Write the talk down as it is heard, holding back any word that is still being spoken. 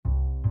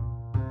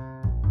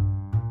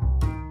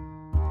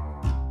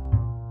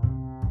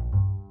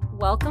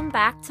Welcome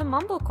back to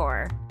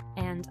Mumblecore,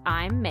 and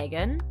I'm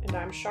Megan. And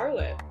I'm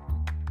Charlotte.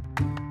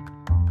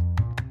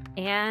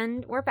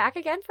 And we're back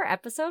again for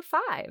episode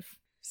 5.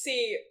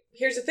 See,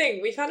 here's the thing.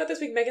 We found out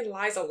this week Megan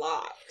lies a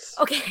lot.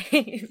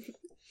 Okay.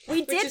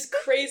 We did. Which is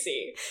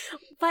crazy.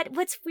 But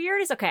what's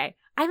weird is, okay,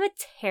 I'm a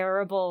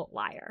terrible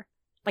liar.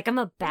 Like, I'm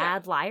a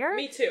bad liar.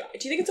 Me too.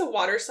 Do you think it's a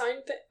water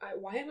sign thing?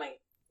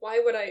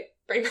 Why would I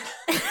bring that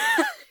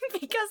up?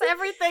 Because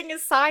everything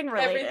is sign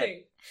related.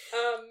 Everything.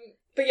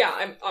 But yeah,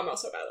 I'm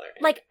also a bad liar.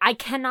 Like, I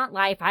cannot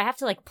lie. If I have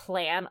to, like,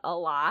 plan a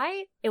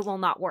lie, it will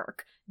not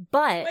work.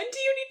 But when do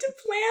you need to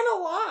plan a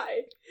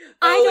lie?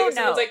 I don't if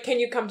someone's know. like, can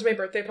you come to my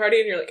birthday party?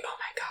 And you're like, oh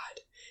my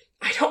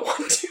god, I don't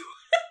want to.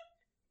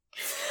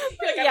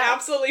 You're like, I'm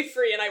absolutely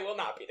free and I will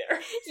not be there.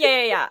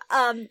 Yeah.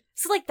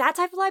 So, like, that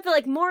type of lie, but,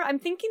 like, more, I'm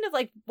thinking of,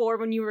 like, more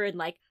when you were in,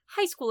 like,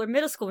 high school or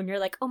middle school when you're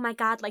like, oh my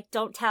god, like,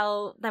 don't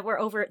tell that we're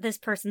over at this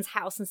person's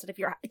house instead of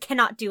your,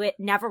 cannot do it,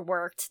 never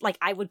worked. Like,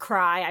 I would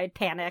cry, I'd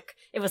panic.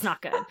 It was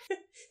not good.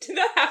 Did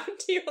that happen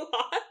to you a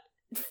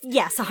lot?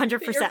 Yes,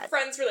 100%. Your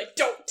friends were like,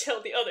 don't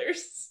tell the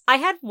others. I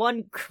had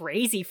one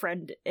crazy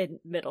friend in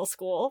middle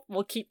school.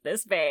 We'll keep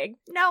this vague.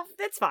 No,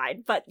 it's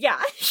fine. But yeah,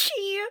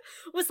 she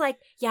was like,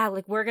 yeah,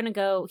 like, we're gonna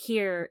go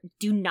here.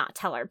 Do not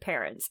tell our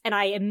parents. And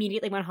I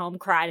immediately went home,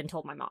 cried, and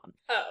told my mom.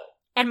 Oh.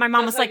 And my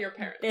mom was like, your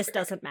parents this were.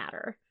 doesn't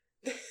matter.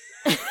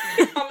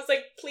 Your mom was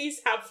like,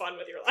 please have fun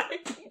with your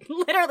life.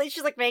 Literally,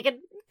 she's like, Megan,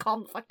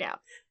 calm the fuck down.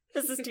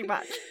 This is too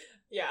much.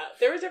 Yeah,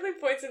 there was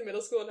definitely points in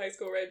middle school and high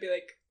school where I'd be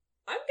like,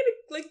 I'm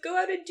gonna, like, go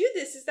out and do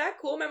this. Is that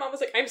cool? My mom was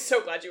like, I'm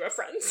so glad you have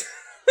friends.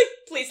 Like,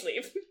 please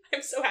leave.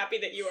 I'm so happy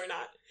that you are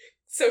not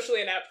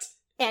socially inept.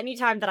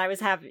 Anytime that I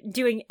was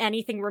doing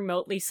anything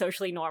remotely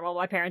socially normal,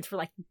 my parents were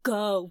like,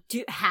 go,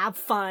 have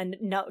fun.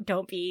 No,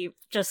 don't be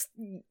just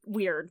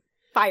weird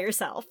by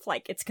yourself.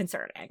 Like, it's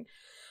concerning.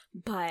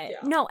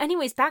 But no,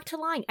 anyways, back to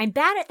lying. I'm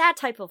bad at that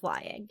type of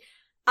lying.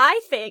 I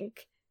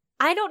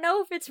don't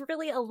know if it's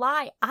really a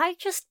lie. I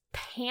just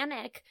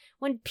panic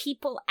when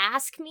people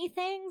ask me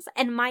things,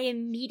 and my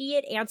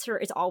immediate answer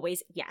is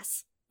always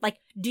yes. Like,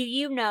 do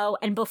you know?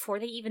 And before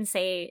they even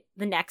say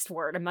the next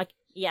word, I'm like,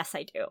 yes,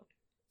 I do.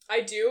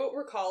 I do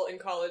recall in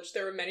college,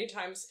 there were many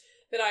times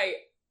that I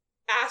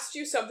asked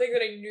you something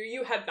that I knew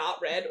you had not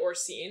read or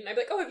seen. I'd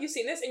be like, oh, have you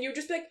seen this? And you would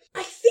just be like,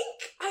 I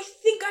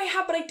think I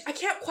have, but I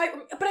can't quite,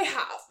 but I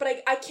have, but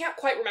I can't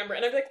quite remember.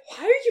 And I'd be like,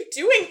 why are you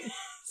doing this?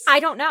 I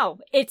don't know.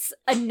 It's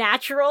a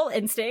natural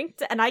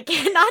instinct, and I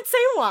cannot say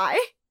why.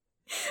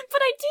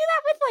 But I do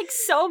that with, like,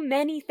 so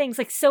many things,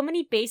 like, so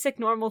many basic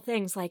normal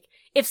things. Like,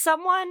 if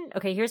someone,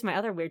 okay, here's my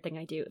other weird thing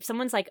I do. If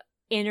someone's, like,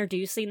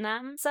 introducing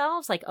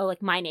themselves, like, oh,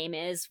 like, my name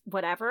is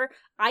whatever,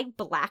 I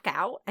black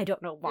out. I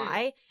don't know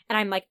why. And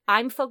I'm like,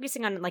 I'm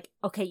focusing on, like,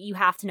 okay, you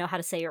have to know how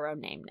to say your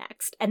own name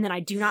next. And then I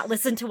do not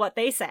listen to what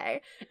they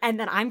say. And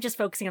then I'm just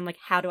focusing on, like,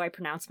 how do I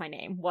pronounce my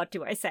name? What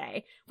do I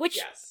say? Which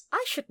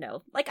I should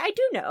know. Like, I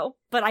do know,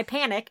 but I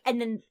panic,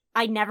 and then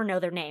I never know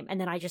their name. And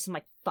then I just am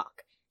like,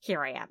 fuck,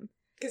 here I am.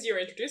 Because you were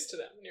introduced to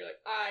them, and you're like,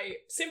 I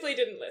simply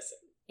didn't listen.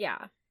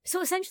 Yeah. So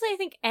essentially, I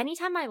think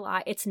anytime I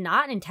lie, it's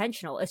not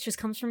intentional. It just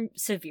comes from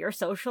severe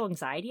social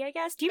anxiety, I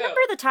guess. Do you remember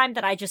the time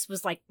that I just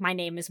was like, my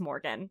name is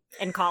Morgan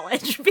in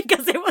college?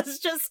 Because it was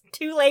just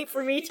too late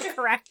for me to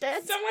correct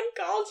it. Someone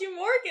called you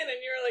Morgan,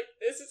 and you were like,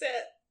 this is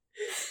it.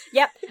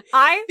 Yep.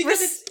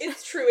 Because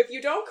it's true. If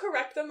you don't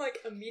correct them, like,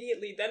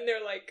 immediately, then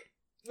they're like,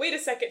 wait a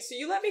second, so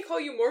you let me call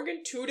you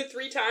Morgan 2 to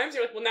 3 times?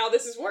 You're like, well, now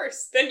this is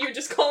worse. Then you're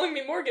just calling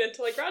me Morgan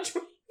until I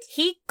graduate.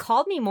 He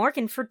called me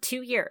Morgan for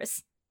 2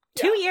 years.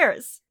 2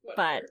 years.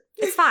 Whatever. But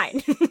it's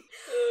fine.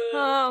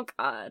 Oh,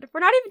 God.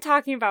 We're not even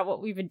talking about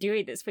what we've been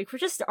doing this week. We're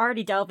just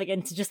already delving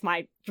into just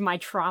my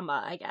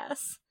trauma, I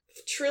guess.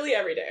 Truly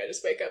every day I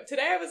just wake up.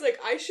 Today I was like,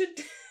 I should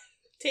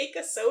take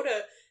a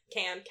soda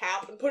can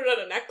cap and put it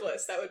on a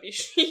necklace. That would be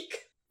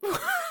chic.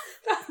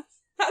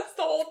 That's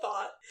the whole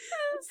thought.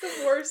 It's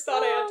the worst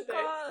thought I had today.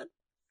 God.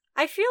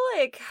 I feel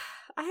like,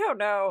 I don't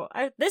know.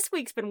 This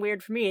week's been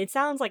weird for me. It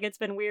sounds like it's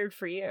been weird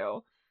for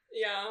you.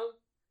 Yeah.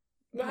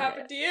 What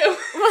happened to you?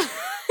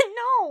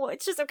 No,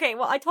 it's just okay.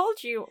 Well, I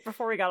told you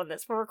before we got on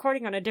this, we're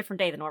recording on a different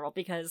day than normal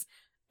because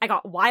I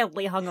got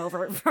wildly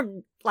hungover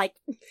from, like,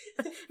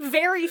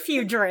 very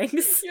few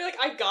drinks. You're like,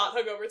 I got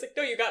hungover. It's like,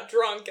 no, you got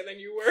drunk and then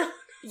you were...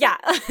 Yeah.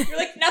 You're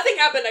like, nothing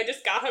happened. I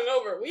just got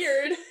hungover.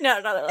 Weird. No.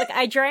 Like,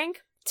 I drank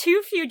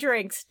too few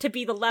drinks to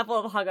be the level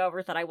of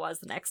hungover that I was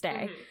the next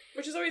day. Mm-hmm.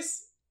 Which is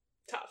always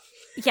tough.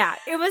 Yeah,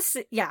 it was,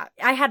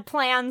 I had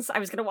plans. I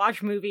was going to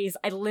watch movies.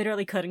 I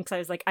literally couldn't because I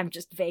was like, I'm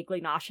just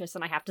vaguely nauseous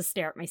and I have to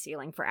stare at my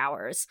ceiling for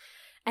hours.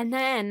 And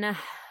then,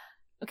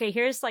 okay,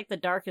 here's, like, the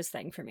darkest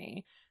thing for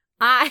me.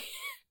 God,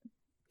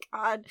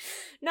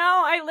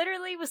 no, I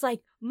literally was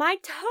like, my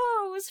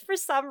toes, for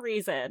some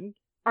reason,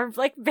 are,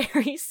 like,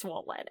 very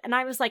swollen. And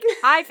I was like,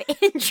 I've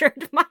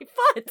injured my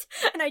foot,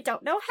 and I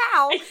don't know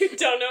how. You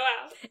don't know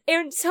how.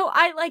 And so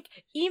I, like,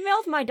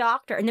 emailed my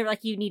doctor, and they were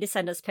like, you need to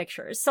send us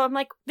pictures. So I'm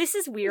like, this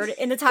is weird.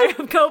 In the time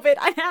of COVID,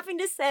 I'm having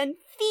to send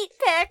feet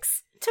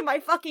pics to my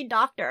fucking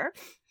doctor.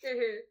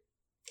 Mm-hmm.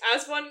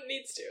 As one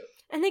needs to.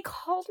 And they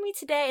called me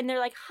today and they're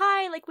like,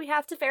 hi, like, we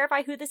have to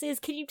verify who this is.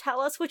 Can you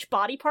tell us which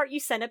body part you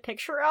sent a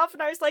picture of?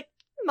 And I was like,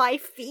 my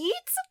feet?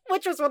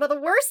 Which was one of the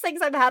worst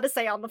things I've had to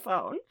say on the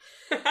phone.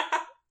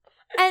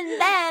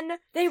 And then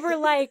they were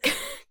like,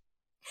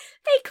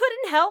 they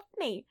couldn't help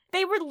me.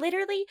 They were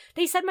literally,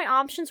 they said my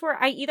options were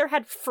I either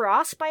had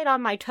frostbite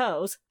on my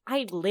toes.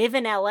 I live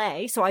in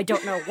LA, so I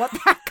don't know what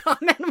that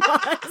comment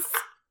was.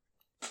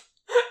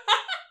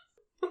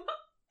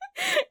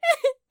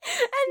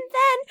 And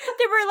then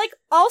they were like,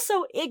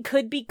 also, it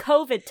could be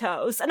COVID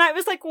toes. And I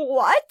was like,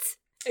 what?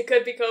 It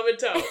could be COVID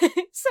toe.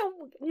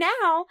 So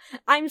now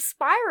I'm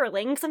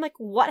spiraling because I'm like,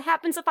 what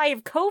happens if I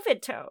have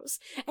COVID toes?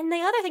 And the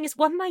other thing is,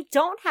 what if I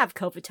don't have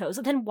COVID toes?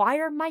 And then why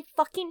are my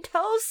fucking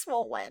toes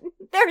swollen?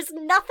 There's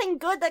nothing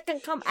good that can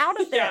come out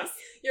of this. Yeah.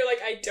 You're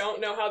like, I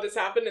don't know how this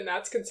happened and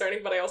that's concerning,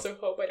 but I also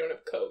hope I don't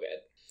have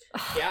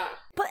COVID. Yeah.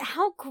 But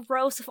how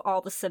gross of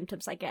all the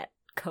symptoms I get,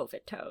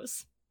 COVID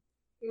toes.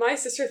 My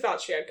sister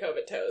thought she had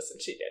COVID toes, and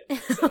she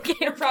did. So Okay,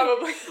 you're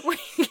probably... Wait,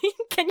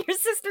 can your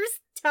sisters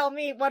tell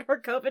me what her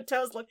COVID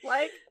toes look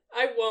like?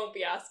 I won't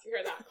be asking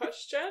her that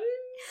question.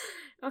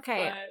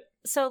 Okay,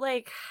 But so,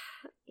 like,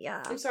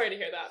 yeah. I'm sorry to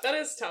hear that. That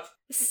is tough.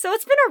 So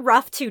it's been a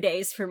rough 2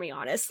 days for me,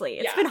 honestly.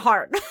 It's Yeah. been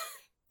hard.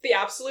 The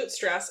absolute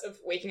stress of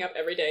waking up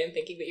every day and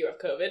thinking that you have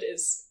COVID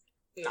is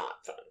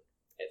not fun.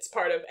 It's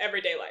part of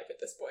everyday life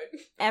at this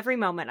point. Every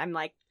moment I'm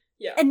like,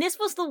 Yeah. and this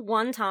was the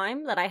one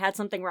time that I had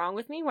something wrong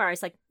with me where I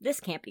was like, this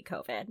can't be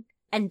COVID.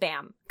 And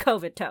bam,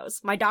 COVID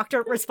toes. My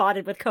doctor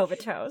responded with COVID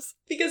toes.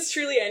 Because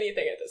truly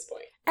anything at this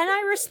point. And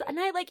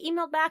I like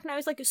emailed back and I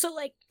was like, so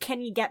like,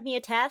 can you get me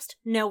a test?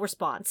 No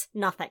response.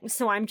 Nothing.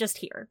 So I'm just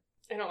here.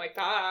 I don't like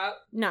that.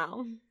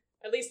 No.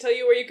 At least tell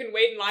you where you can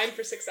wait in line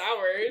for 6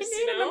 hours, I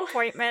you need know? an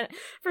appointment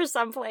for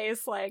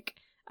someplace like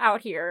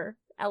out here,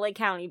 LA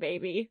County,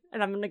 baby.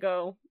 And I'm gonna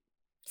go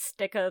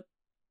stick a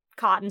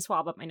cotton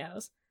swab up my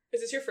nose.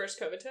 Is this your first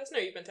COVID test? No,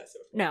 you've been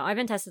tested before. No, I've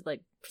been tested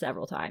like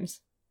several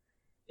times.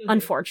 Mhm.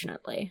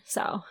 Unfortunately.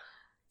 So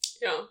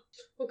Yeah.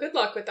 Well, good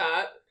luck with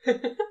that. I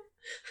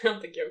don't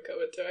think you have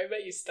COVID too. I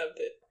bet you stubbed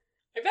it.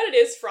 I bet it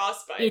is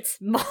frostbite. it's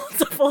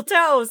multiple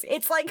toes.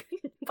 It's like,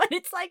 but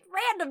it's like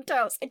random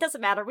toes. It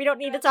doesn't matter. We don't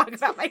need to talk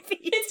about my feet.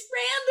 It's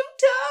random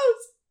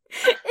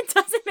toes! It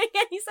doesn't make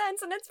any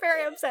sense and it's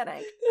very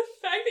upsetting. The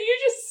fact that you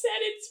just said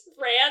it's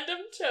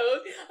random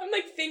toes, I'm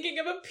like thinking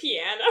of a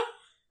piano.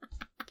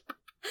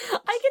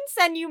 I can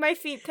send you my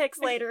feet pics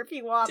later if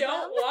you want Don't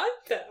them.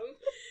 want them.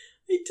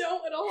 I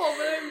don't at all,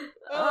 but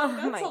Oh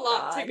that's my a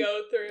lot to God.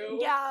 go through.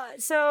 Yeah,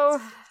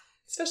 so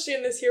Especially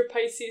in this here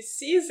Pisces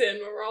season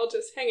where we're all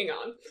just hanging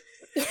on.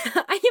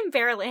 I am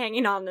barely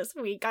hanging on this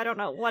week. I don't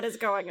know what is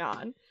going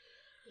on.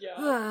 Yeah.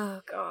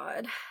 Oh,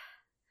 God.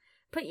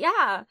 But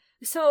yeah,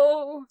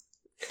 so...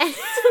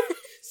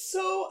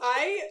 So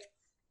I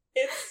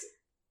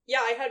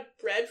had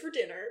bread for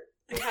dinner.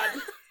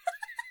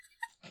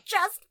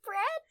 Just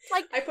bread?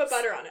 Like, I put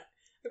butter on it.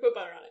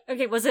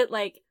 okay, was it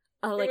like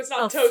was a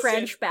not toasted.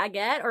 French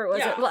baguette, or was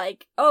Yeah. it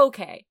like,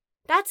 okay,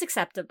 that's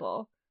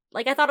acceptable.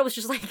 Like, I thought it was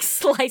just like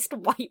sliced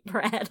white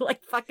bread,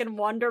 like fucking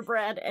Wonder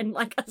Bread and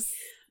like a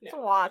No.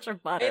 swatch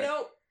of butter. I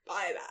don't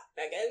buy that,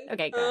 Megan.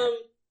 Okay, good.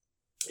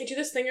 I do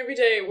this thing every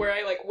day where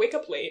I like wake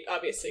up late,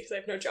 obviously, because I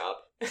have no job.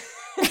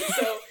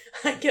 So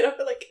I get up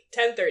at like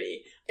 10:30.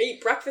 I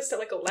eat breakfast at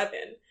like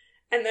 11,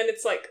 and then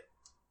it's like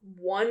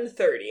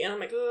 1:30, and I'm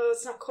like, oh,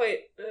 it's not quite,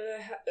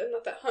 I'm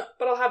not that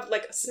but I'll have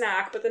like a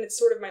snack, but then it's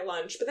sort of my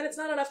lunch, but then it's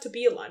not enough to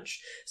be a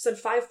lunch. So then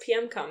 5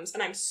 p.m. comes,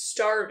 and I'm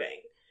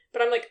starving,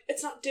 but I'm like,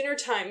 it's not dinner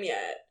time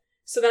yet.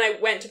 So then I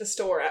went to the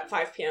store at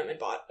 5 p.m. and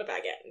bought a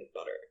baguette and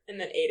butter, and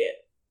then ate it,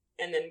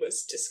 and then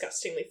was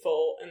disgustingly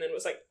full, and then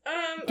was like,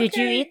 Did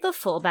you okay. eat the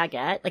full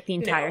baguette, like the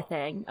entire No.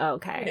 thing? Oh,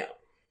 okay. No.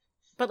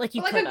 But like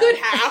you But, could like a good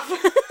half.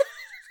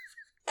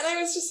 And I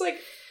was just like,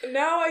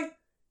 now I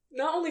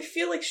not only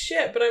feel like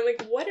shit, but I'm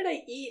like, what did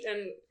I eat?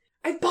 And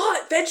I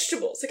bought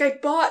vegetables.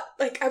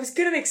 I was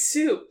gonna make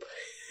soup.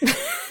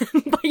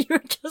 But you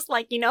were just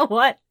like, you know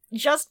what?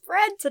 Just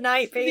bread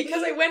tonight, baby.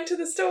 Because I went to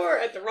the store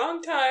at the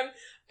wrong time.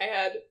 I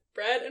had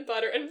bread and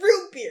butter and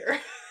root beer.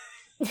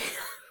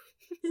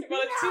 I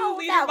bought a No,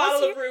 2-liter that was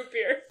bottle your- of root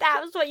beer.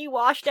 That was what you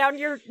washed down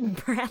your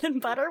bread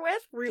and butter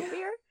with? Root Yeah.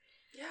 beer?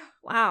 Yeah.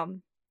 Wow.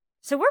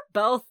 So we're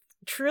both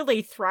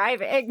truly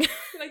thriving.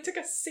 And I took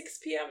a 6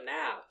 p.m.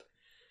 nap.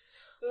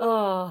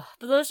 Oh,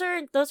 but those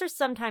are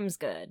sometimes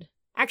good.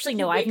 Actually, You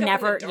no, wake I've up in the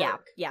never.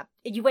 dark. Yeah.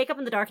 You wake up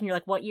in the dark and you're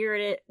like, "What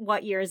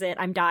year is it?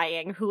 I'm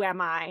dying. Who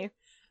am I?"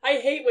 I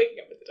hate waking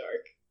up in the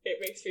dark. It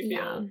makes me feel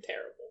Yeah.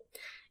 terrible.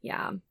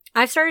 Yeah,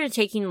 I've started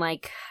taking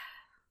like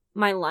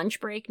my lunch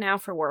break now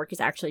for work is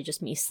actually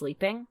just me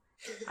sleeping.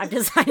 I've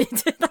decided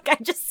to I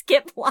just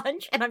skip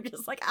lunch and I'm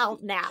just like, I'll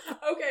nap.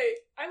 Okay,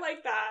 I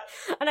like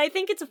that. And I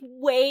think it's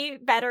way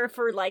better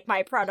for like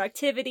my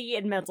productivity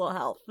and mental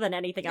health than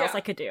anything else Yeah.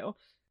 I could do.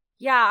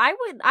 Yeah,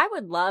 I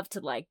would love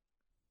to like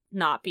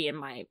not be in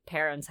my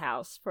parents'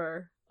 house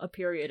for a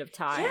period of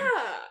time.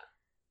 Yeah.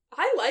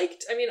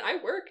 I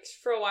worked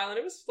for a while and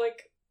it was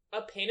like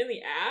a pain in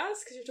the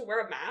ass because you have to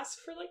wear a mask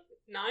for like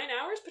 9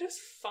 hours, but it was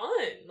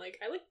fun. Like,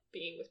 I like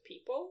being with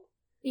people.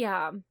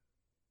 Yeah.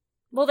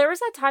 Well, there was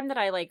that time that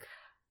I, like,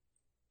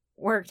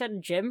 worked at a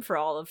gym for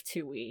all of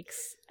 2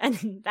 weeks,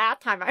 and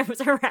that time I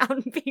was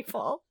around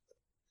people.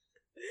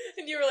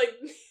 And you were like,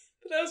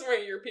 but those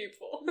weren't your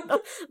people.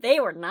 No, they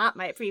were not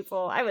my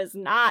people. I was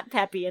not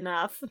peppy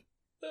enough.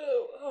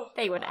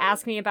 They would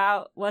ask me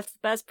about what's the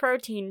best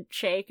protein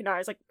shake, and I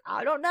was like,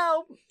 I don't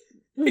know.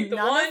 Like the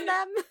None one of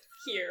them.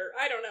 here.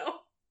 I don't know.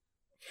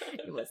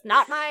 It was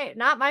not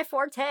my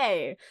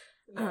forte.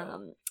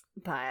 No.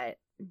 But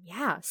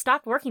yeah,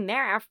 stopped working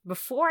there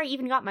before I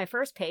even got my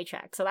first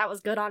paycheck, so that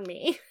was good on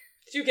me.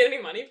 Did you get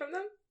any money from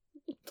them?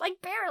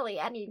 Like, barely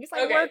any.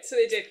 Okay, so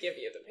they did give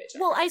you the paycheck.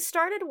 Well, I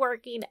started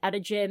working at a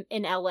gym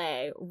in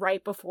LA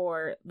right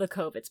before the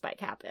COVID spike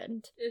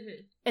happened.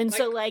 Mm-hmm. And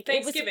so, like,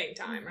 Thanksgiving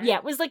time, right? Yeah,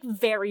 it was, like,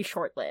 very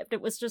short-lived.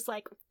 It was just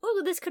like,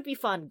 oh, this could be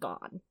fun,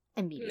 gone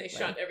immediately. And they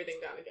shut everything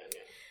down again,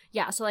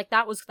 yeah. Yeah, so, like,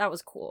 that was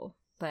cool.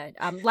 But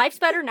life's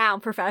better now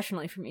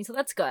professionally for me, so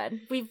that's good.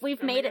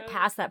 We've made it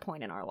past that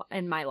point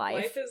in my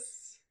life.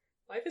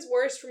 Life is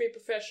worse for me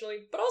professionally,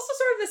 but also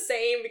sort of the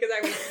same because I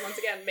was once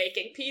again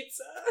making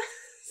pizza.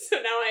 So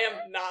now I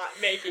am not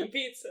making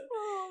pizza.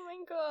 Oh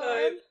my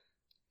god.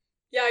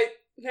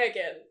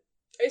 Megan,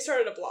 I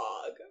started a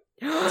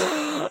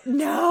blog.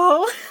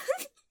 No.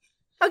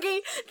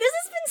 Okay, this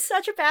has been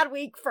such a bad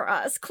week for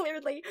us,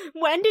 clearly.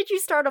 When did you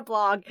start a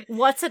blog?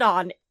 What's it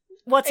on?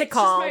 What's it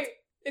called?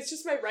 It's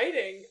just my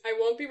writing. I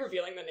won't be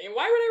revealing the name.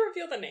 Why would I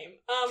reveal the name?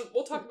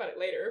 We'll talk about it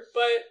later,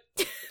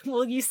 but...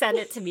 Will you send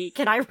it to me?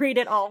 Can I read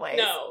it always?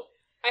 No.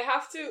 I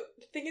have to...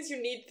 The thing is, you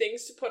need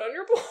things to put on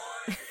your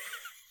blog.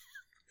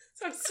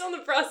 So I'm still in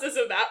the process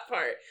of that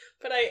part.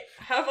 But I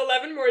have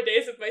 11 more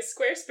days of my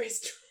Squarespace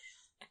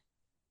trial.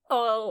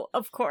 Oh,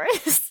 of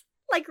course.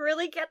 Like,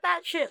 really get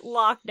that shit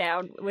locked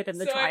down within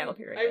the trial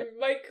period.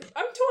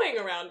 I'm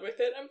toying around with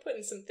it. I'm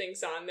putting some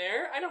things on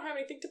there. I don't have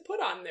anything to put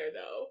on there,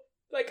 though.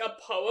 Like a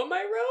poem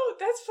I wrote?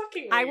 That's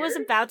fucking weird. I was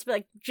about to be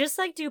like, just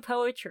like do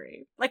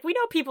poetry. Like, we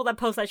know people that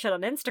post that shit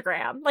on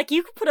Instagram. Like,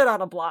 you could put it on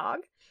a blog.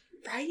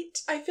 Right?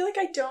 I feel like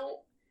I don't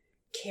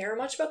care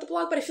much about the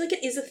blog, but I feel like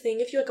it is a thing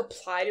if you like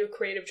apply to a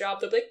creative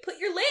job. They'll be like, put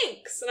your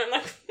links. And I'm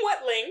like,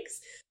 what links?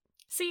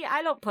 See,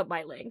 I don't put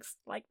my links.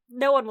 Like,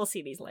 no one will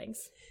see these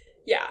links.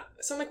 Yeah.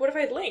 So I'm like, what if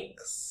I had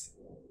links?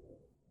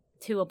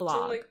 To a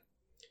blog.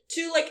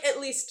 To at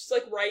least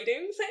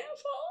writing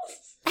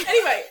samples.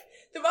 Anyway.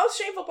 The most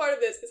shameful part of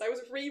this is I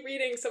was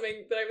rereading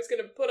something that I was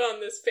going to put on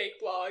this fake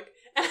blog,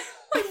 and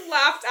I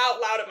laughed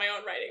out loud at my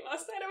own writing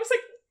last night. I was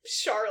like,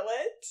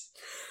 Charlotte.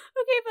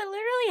 Okay, but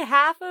literally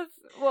half of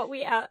what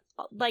we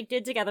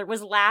did together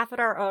was laugh at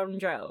our own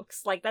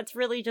jokes. Like, that's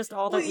really just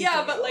all that we do.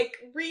 But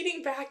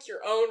reading back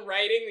your own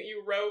writing that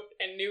you wrote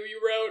and knew you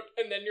wrote,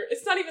 and then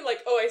it's not even like,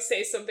 oh, I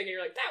say something and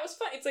you're like, that was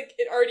fun. It's like,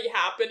 it already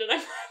happened and I'm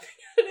laughing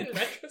at it in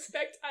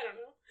retrospect. I don't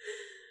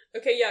know.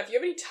 Okay, yeah, if you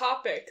have any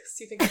topics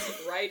you think I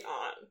should write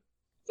on,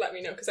 let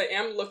me know, because I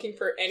am looking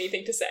for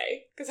anything to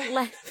say, because I have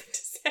nothing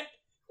to say.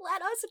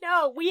 Let us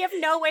know. We have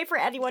no way for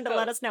anyone to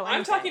let us know anything.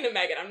 I'm talking to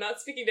Megan. I'm not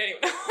speaking to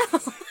anyone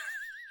else.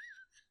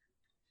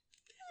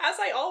 As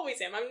I always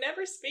am. I'm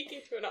never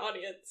speaking to an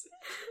audience.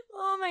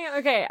 Oh my god.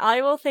 Okay,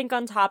 I will think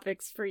on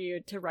topics for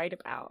you to write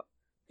about.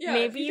 Yeah,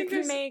 maybe you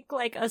can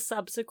make, a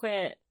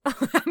subsequent...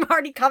 I'm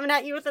already coming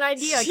at you with an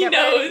idea. She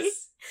knows. Ready.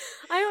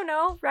 I don't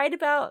know. Write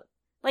about...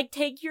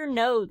 take your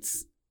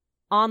notes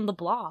on the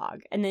blog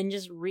and then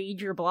just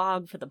read your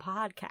blog for the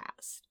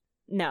podcast.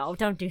 No,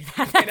 don't do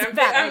that. That's a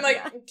bad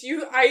idea.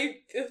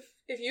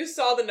 If you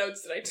saw the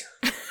notes that I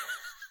took,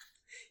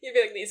 you'd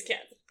be like, these can't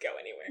go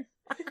anywhere.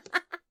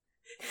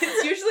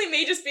 It's usually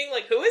me just being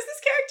like, who is this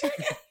character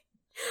again?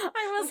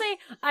 I will say,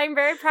 I'm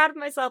very proud of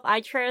myself.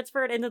 I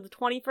transferred into the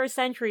 21st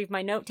century of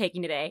my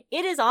note-taking today.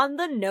 It is on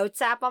the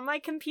Notes app on my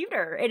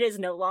computer. It is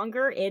no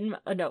longer in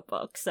a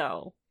notebook,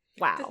 so,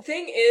 wow. The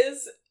thing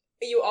is...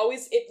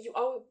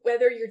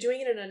 whether you're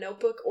doing it in a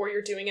notebook or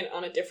you're doing it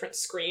on a different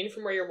screen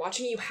from where you're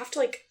watching, you have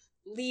to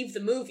leave the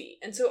movie.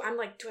 And so I'm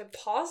like, do I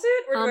pause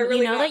it or do I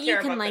really not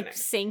care about you can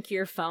sync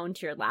your phone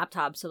to your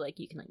laptop so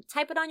you can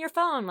type it on your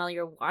phone while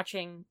you're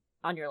watching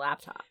on your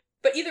laptop.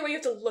 But either way, you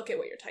have to look at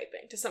what you're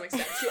typing to some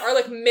extent. You are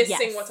missing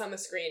yes. what's on the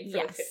screen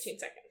for 15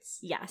 seconds.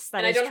 Yes,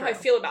 that and is I don't know how I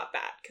feel about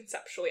that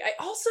conceptually. I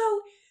also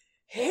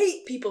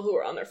hate people who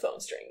are on their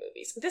phones during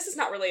movies. This is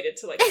not related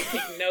to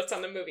taking notes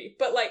on the movie,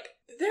 but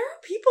there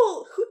are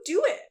people who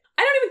do it.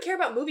 I don't even care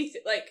about movie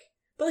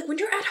but when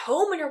you're at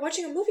home and you're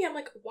watching a movie, I'm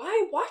like,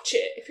 why watch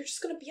it if you're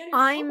just gonna be on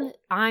your phone?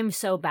 I'm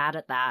so bad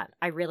at that.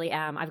 I really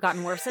am. I've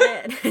gotten worse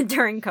at it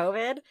during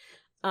COVID.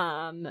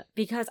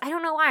 Because I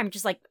don't know why. I'm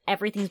just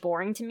everything's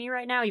boring to me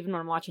right now, even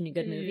when I'm watching a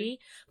good movie.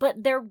 But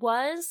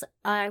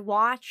I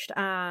watched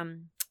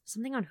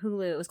something on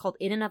Hulu. It was called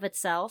In and of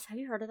Itself. Have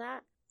you heard of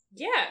that?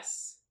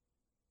 Yes.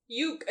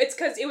 It's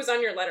because it was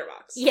on your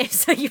letterbox. Yeah,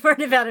 so you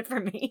heard about it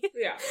from me.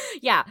 Yeah.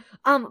 Yeah.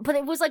 But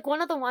it was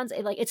one of the ones,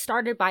 it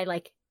started by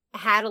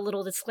had a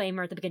little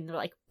disclaimer at the beginning,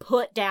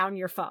 put down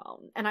your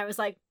phone. And I was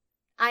like,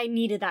 I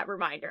needed that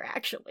reminder,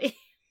 actually.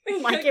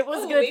 Like, it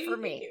was good for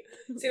me.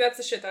 See, that's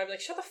the shit that I'd be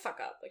like, shut the fuck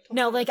up. Like,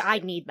 no, like, I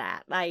need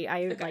that.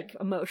 I like,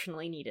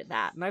 emotionally needed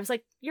that. And I was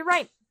like, you're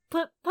right.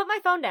 Put my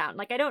phone down.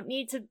 Like, I don't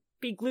need to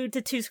be glued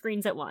to 2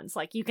 screens at once.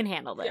 Like, you can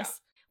handle this. Yeah.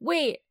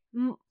 Wait,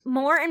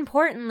 more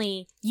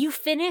importantly, you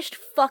finished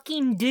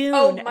fucking Dune.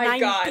 Oh my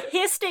and God. I'm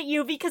pissed at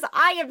you because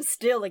I am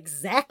still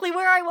exactly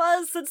where I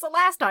was since the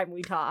last time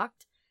we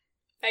talked.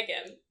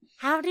 Again.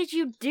 How did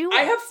you do it?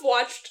 I have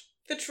watched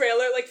the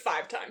trailer like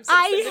 5 times.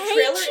 I hate you. The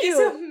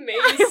trailer is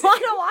amazing. I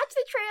want to watch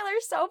the trailer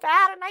so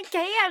bad and I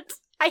can't.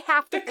 I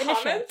have to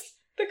finish it.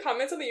 The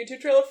comments on the YouTube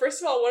trailer,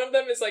 first of all, one of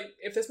them is like,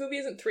 if this movie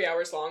isn't 3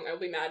 hours long, I will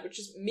be mad, which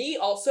is me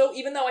also,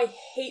 even though I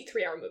hate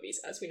 3-hour movies,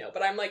 as we know,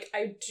 but I'm like,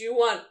 I do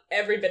want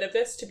every bit of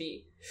this to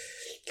be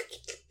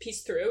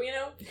pieced through, you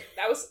know?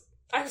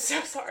 I'm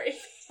so sorry.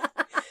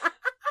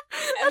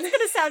 That's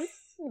gonna sound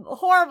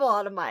horrible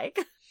on a mic.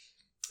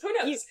 Who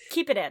knows? You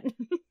keep it in.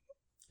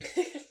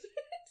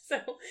 So,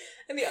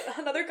 and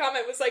another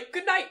comment was like,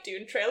 good night,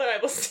 Dune trailer, I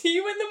will see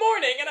you in the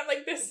morning, and I'm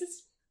like, this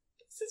is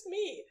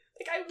me.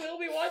 Like, I will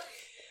be watching.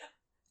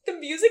 The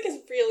music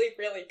is really,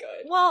 really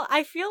good. Well,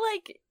 I feel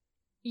like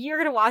you're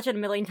gonna watch it a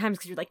million times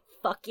because you're like,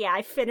 fuck yeah,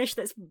 I finished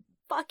this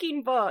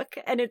fucking book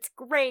and it's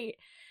great.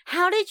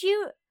 How did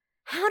you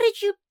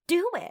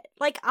do it?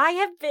 Like, I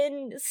have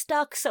been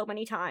stuck so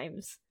many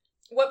times.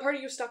 What part are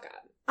you stuck at?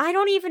 I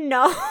don't even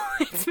know.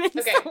 It's been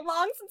so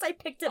long since I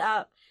picked it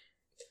up.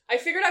 I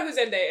figured out who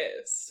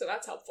Zendaya is, so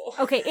that's helpful.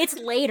 Okay, it's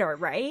later,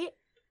 right?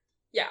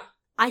 Yeah.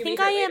 I think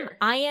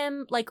I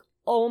am like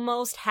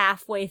almost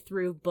halfway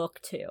through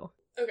book 2.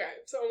 Okay,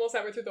 so almost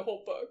halfway through the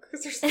whole book,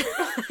 because there's 3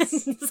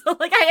 books. So,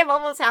 like, I am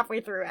almost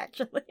halfway through,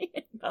 actually,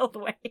 in both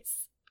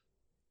ways.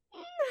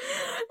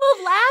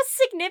 The last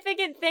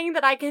significant thing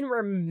that I can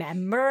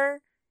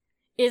remember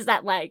is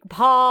that, like,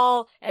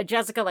 Paul and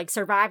Jessica, like,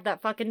 survived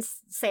that fucking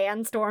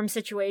sandstorm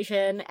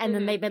situation, and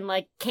then they've been,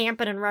 like,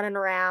 camping and running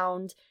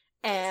around,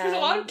 and... There's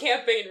a lot of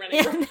camping and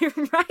running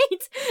around.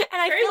 Right?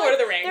 And I Very feel Lord like of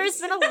the Rings.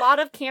 There's been a lot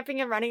of camping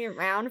and running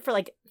around for,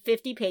 like,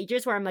 50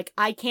 pages where I'm like,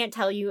 I can't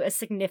tell you a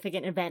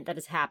significant event that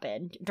has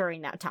happened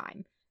during that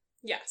time.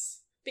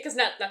 Yes. Because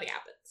nothing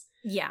happens.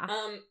 Yeah.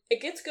 It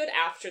gets good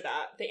after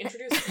that. They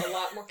introduce a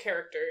lot more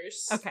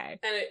characters. Okay.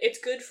 And it's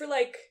good for,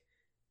 like...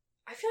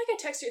 I feel like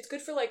I texted you, it's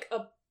good for, like,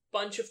 a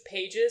bunch of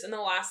pages, and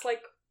the last,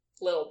 like,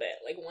 little bit,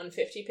 like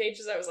 150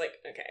 pages, I was like,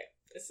 okay,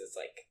 this is,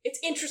 like... It's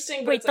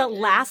interesting, but wait, it's the like,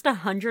 last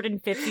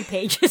 150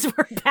 pages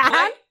were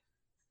bad?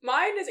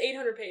 Mine is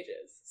 800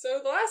 pages. So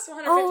the last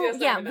 150 Oh,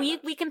 yeah,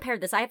 we compared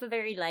this. I have a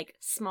very, like,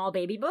 small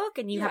baby book,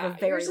 and you have a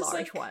very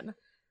large one.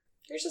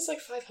 Yours is, like,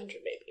 500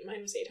 maybe.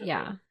 Mine was 800.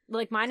 Yeah.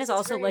 Like, mine is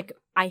also, like,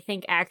 I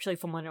think actually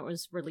from when it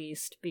was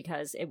released,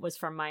 because it was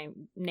from my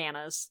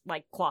Nana's,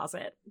 like,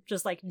 closet.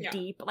 Just, like,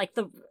 deep. Like,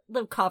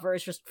 the cover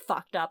is just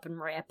fucked up and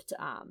ripped.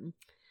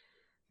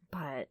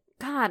 But,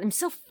 God, I'm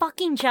so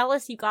fucking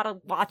jealous you gotta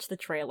watch the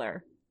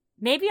trailer.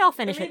 Maybe I'll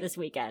finish it this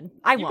weekend.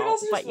 I won't, you can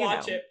also just but you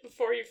watch know. it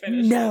before you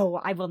finish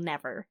No, I will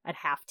never. I'd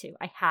have to.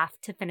 I have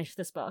to finish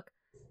this book.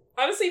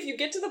 Honestly, if you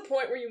get to the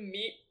point where you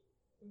meet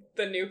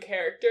the new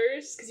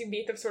characters, because you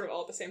meet them sort of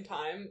all at the same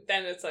time,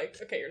 then it's like,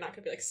 okay, you're not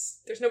gonna be like,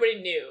 there's nobody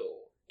new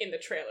in the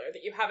trailer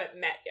that you haven't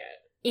met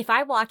yet. If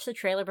I watch the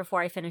trailer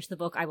before I finish the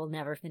book, I will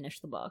never finish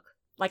the book.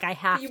 Like, I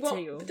have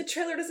to. But the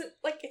trailer doesn't,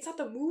 like, it's not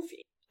the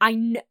movie. I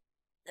know.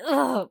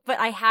 Ugh, but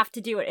I have to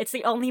do it. It's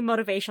the only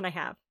motivation I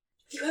have.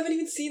 You haven't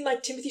even seen,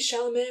 like, Timothée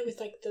Chalamet with,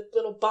 like, the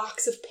little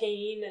box of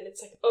pain, and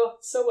it's like, oh,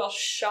 so well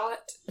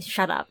shot.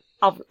 Shut up.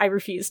 I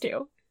refuse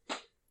to.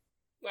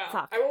 Wow.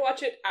 Fuck. I will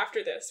watch it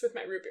after this with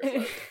my root beer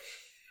float.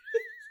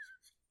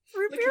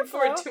 Looking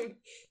forward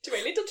to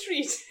my little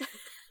treat.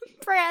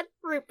 Brad,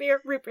 root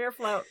beer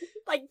float.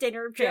 Like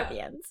Dinner of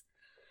Champions.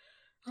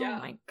 Yeah. Oh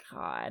my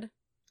god.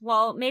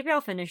 Well, maybe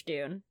I'll finish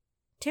Dune.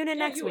 Tune in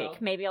next week. Will.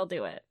 Maybe I'll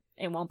do it.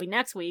 It won't be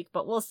next week,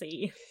 but we'll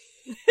see.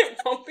 It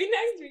won't be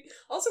next week.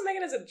 Also,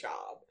 Megan has a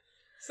job.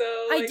 So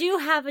I do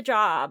have a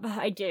job.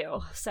 I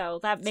do. So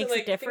that makes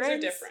a difference.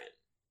 Things are different.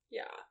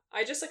 Yeah.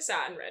 I just, like,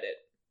 sat and read it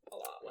a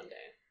lot one day.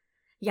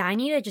 Yeah, I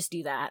need to just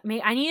do that.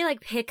 I need to,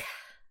 like, pick,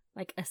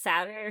 like, a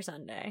Saturday or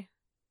Sunday.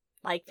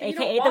 Like, you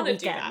AKA don't the weekend.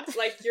 Do that.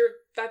 Like,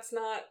 that's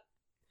not,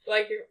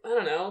 like, I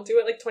don't know, do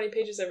it, like, 20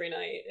 pages every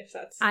night, if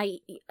that's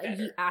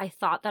better. I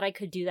thought that I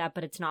could do that,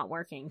 but it's not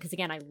working. Because,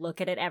 again, I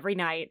look at it every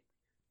night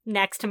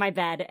next to my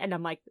bed, and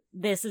I'm like,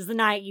 this is the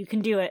night you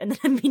can do it. And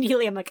then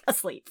immediately I'm, like,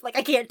 asleep. Like,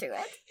 I can't do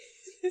it.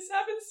 This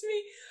happens to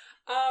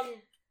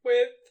me,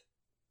 with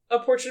A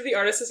Portrait of the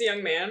Artist as a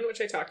Young Man,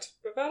 which I talked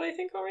about, I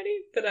think,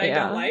 already, that I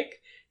don't like.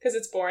 Because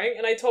it's boring.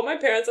 And I told my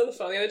parents on the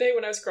phone the other day,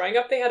 when I was growing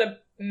up, they had a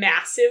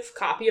massive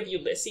copy of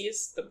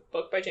Ulysses, the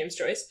book by James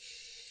Joyce,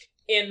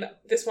 in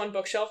this one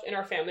bookshelf in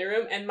our family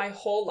room. And my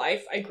whole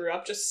life, I grew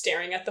up just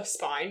staring at the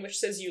spine, which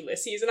says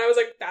Ulysses. And I was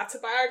like, that's a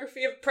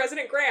biography of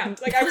President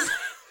Grant. Like, I was...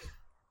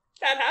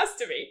 that has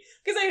to be.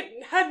 Because I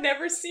had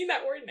never seen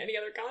that word in any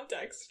other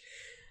context.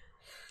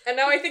 And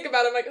now I think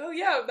about it, I'm like, oh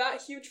yeah,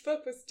 that huge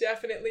book was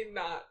definitely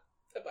not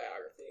a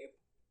biography.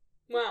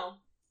 Wow.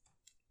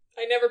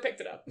 I never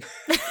picked it up.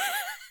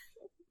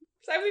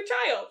 I was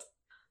a child.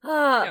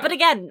 But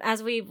again,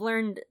 as we've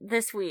learned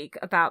this week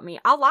about me,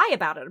 I'll lie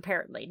about it,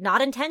 apparently.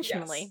 Not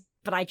intentionally,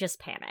 but I just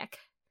panic.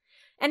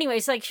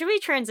 Anyways, like, should we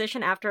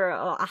transition after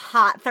a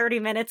hot 30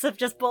 minutes of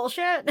just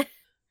bullshit?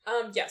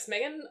 Yes,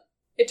 Megan,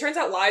 it turns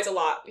out lies a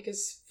lot,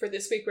 because for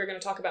this week we're going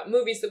to talk about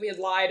movies that we had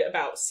lied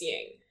about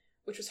seeing,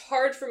 which was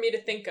hard for me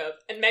to think of,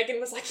 and Megan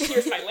was like,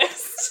 here's my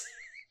list.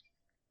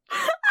 I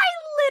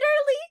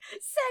literally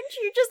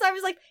sent you I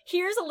was like,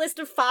 here's a list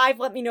of 5,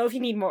 let me know if you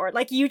need more.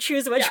 Like, you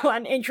choose which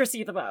one interests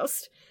you the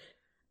most.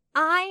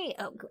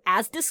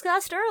 As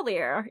discussed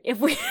earlier, if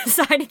we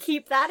decide to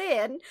keep that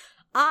in,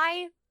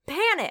 I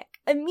panic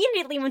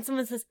immediately when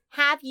someone says,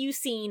 have you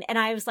seen? And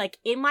I was like,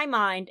 in my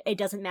mind, it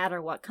doesn't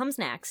matter what comes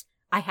next.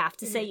 I have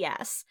to say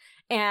yes.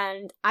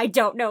 And I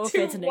don't know if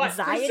it's an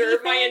anxiety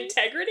preserve thing. my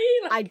integrity?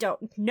 I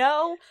don't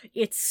know.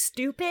 It's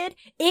stupid.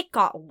 It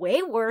got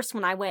way worse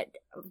when I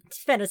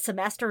spent a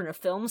semester in a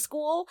film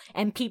school,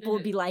 and people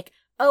would be like,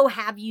 oh,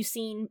 have you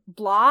seen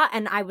blah?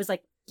 And I was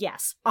like,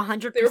 yes,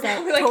 100%, they were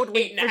probably like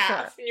totally, 8.5, for sure.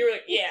 and you were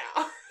like,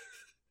 yeah.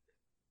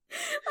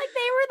 Like,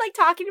 they were, like,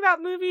 talking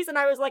about movies, and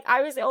I was like,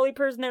 I was the only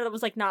person there that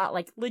was, like, not,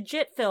 like,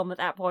 legit film at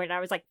that point, and I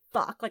was like,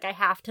 fuck, like, I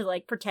have to,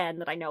 like,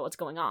 pretend that I know what's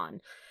going on.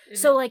 Mm-hmm.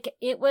 So, like,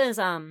 it was,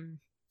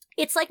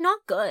 it's, like, not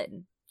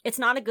good. It's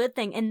not a good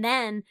thing. And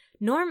then,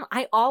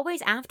 I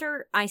always,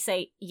 after I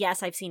say,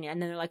 yes, I've seen it,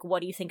 and then they're like,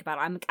 what do you think about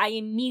it? I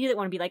immediately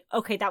want to be like,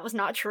 okay, that was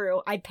not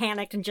true. I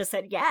panicked and just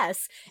said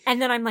yes. And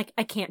then I'm like,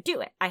 I can't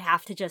do it. I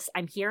have to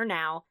I'm here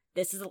now.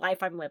 This is the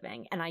life I'm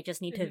living, and I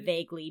just need to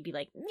vaguely be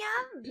like,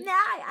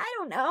 I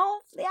don't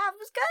know. Yeah, it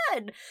was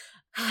good.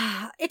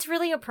 It's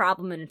really a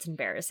problem, and it's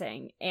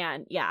embarrassing.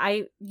 And yeah,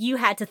 you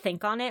had to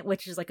think on it,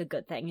 which is like a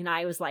good thing. And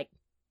I was like,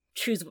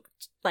 choose,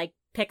 like,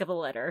 pick of the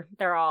litter.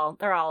 They're all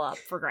up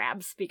for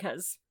grabs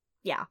because,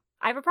 yeah,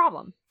 I have a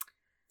problem.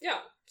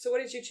 So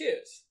what did you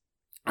choose?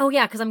 Oh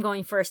yeah, because I'm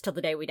going first till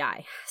the day we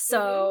die.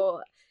 So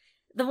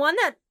the one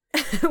that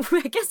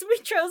I guess we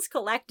chose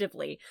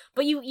collectively,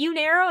 but you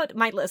narrowed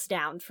my list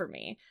down for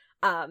me.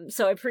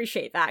 So I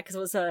appreciate that, because it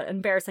was an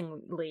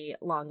embarrassingly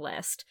long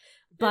list.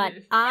 But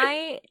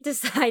I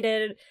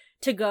decided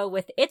to go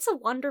with It's a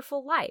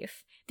Wonderful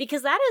Life,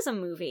 because that is a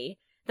movie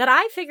that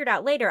I figured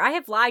out later. I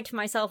have lied to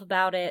myself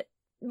about it.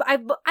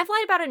 I've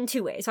lied about it in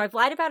 2 ways. So I've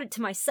lied about it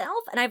to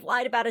myself, and I've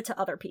lied about it to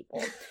other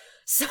people.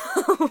 So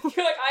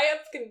you're like, I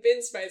have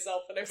convinced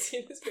myself that I've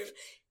seen this movie.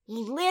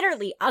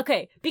 Literally,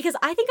 okay, because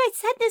I think I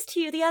said this to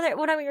you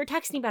when we were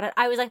texting about it.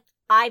 I was like,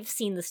 I've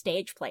seen the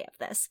stage play of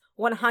this.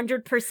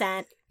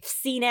 100%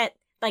 seen it.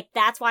 Like,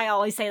 that's why I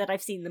always say that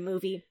I've seen the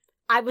movie.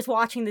 I was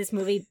watching this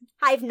movie.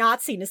 I've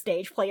not seen a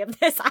stage play of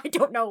this. I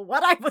don't know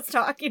what I was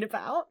talking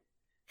about.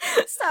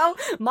 So,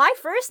 my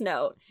first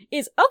note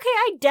is, okay,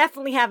 I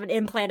definitely have an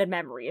implanted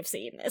memory of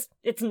seeing this.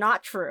 It's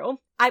not true.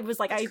 I was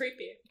like, That's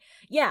creepy.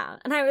 Yeah,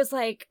 and I was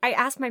like, I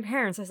asked my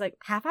parents, I was like,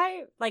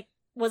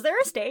 was there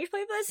a stage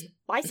play of this?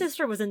 My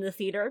sister was in the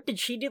theater. Did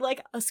she do,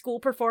 like, a school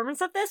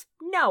performance of this?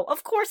 No,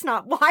 of course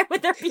not. Why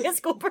would there be a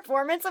school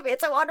performance of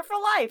It's a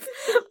Wonderful Life?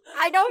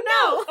 I don't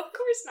know. No, of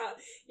course not.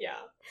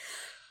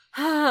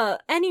 Yeah.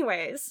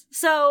 Anyways,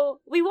 so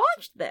we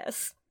watched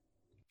this.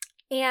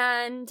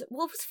 And,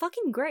 well, it was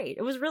fucking great.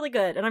 It was really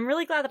good. And I'm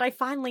really glad that I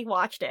finally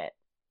watched it.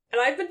 And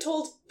I've been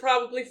told,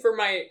 probably for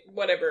my,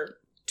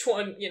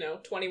 20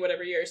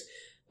 whatever years,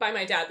 by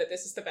my dad that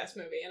this is the best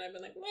movie. And I've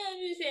been like, well,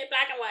 you say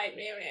black and white.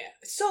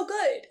 It's so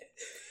good.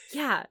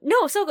 Yeah.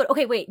 No, so good.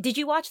 Okay, wait. Did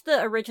you watch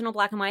the original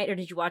black and white, or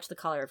did you watch the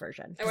color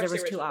version? I watched there was the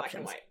original 2 black options.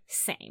 and white.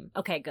 Same.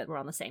 Okay, good. We're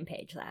on the same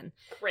page then.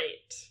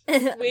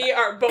 Great. We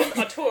are both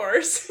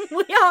auteurs.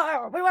 We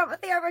are. We went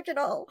with the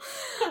original.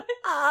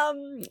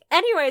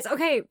 Anyways,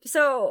 okay.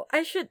 So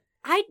I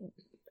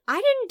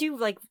didn't do,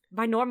 like,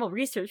 my normal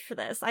research for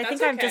this. I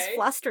think I'm just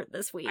flustered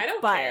this week. I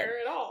don't care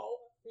at all.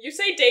 You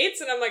say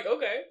dates, and I'm like,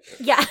 okay.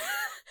 Yeah.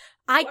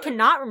 I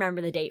cannot remember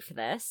the date for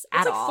this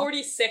at all. It's like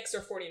 46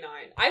 or 49.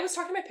 I was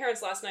talking to my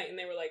parents last night, and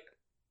they were like,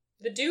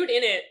 the dude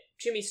in it,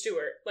 Jimmy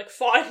Stewart, like,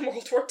 fought in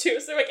World War II,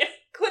 so they're like, it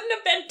couldn't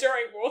have been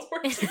during World War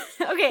II.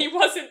 Okay. He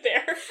wasn't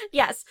there.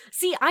 Yes.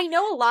 See, I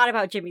know a lot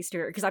about Jimmy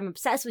Stewart, because I'm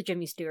obsessed with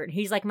Jimmy Stewart.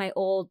 He's, like, my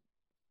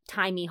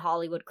old-timey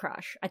Hollywood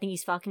crush. I think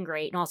he's fucking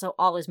great, and also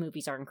all his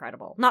movies are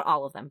incredible. Not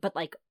all of them, but,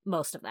 like,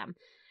 most of them.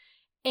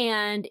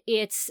 And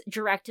it's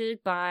directed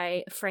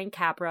by Frank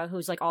Capra,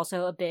 who's, like,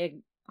 also a big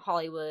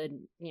Hollywood,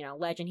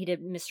 legend. He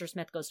did Mr.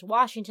 Smith Goes to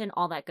Washington,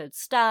 all that good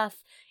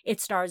stuff.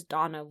 It stars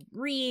Donna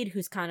Reed,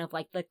 who's kind of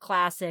like the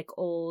classic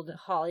old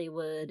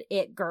Hollywood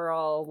it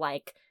girl,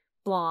 like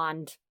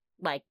blonde,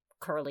 like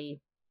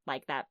curly,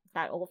 like that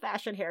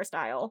old-fashioned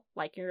hairstyle.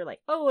 Like, you're like,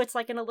 oh, it's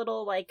like in a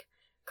little, like,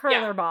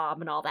 curler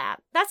bob and all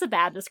that. That's a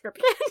bad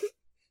description.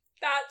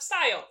 That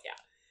style, yeah.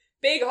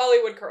 Big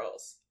Hollywood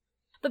curls.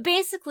 But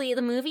basically,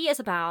 the movie is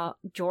about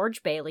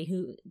George Bailey,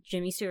 who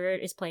Jimmy Stewart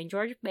is playing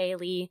George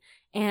Bailey,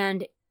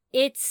 and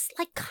it's,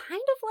 like,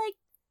 kind of like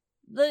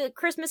the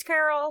Christmas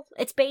Carol.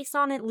 It's based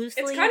on it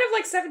loosely. It's kind of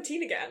like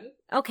 17 again.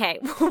 Okay,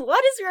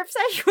 what is your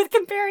obsession with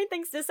comparing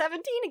things to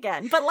 17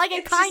 again? But, like,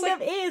 it kind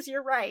of is,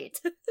 you're right.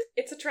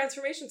 It's a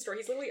transformation story.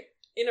 He's literally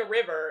in a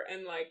river,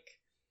 and, like,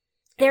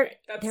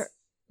 Anyway,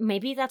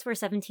 maybe that's where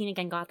 17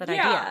 Again got that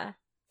Yeah.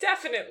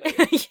 Definitely.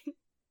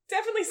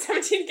 Definitely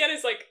 17 Again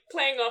is, like,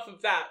 playing off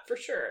of that, for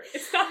sure.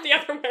 It's not the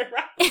other way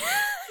around.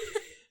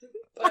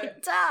 But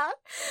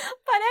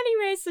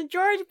anyway, so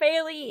George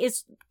Bailey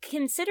is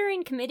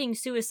considering committing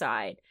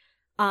suicide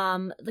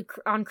on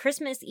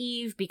Christmas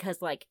Eve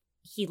because, like,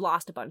 he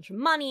lost a bunch of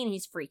money and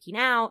he's freaking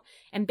out.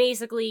 And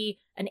basically,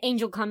 an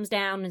angel comes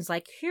down and is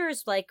like,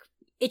 here's, like,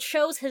 it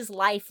shows his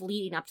life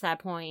leading up to that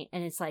point,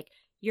 and it's like,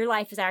 your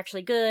life is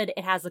actually good.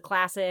 It has the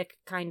classic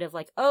kind of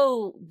like,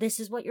 oh, this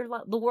is what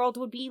the world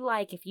would be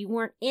like if you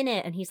weren't in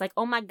it. And he's like,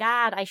 oh my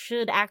God, I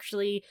should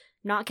actually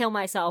not kill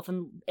myself.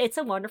 And it's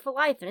a wonderful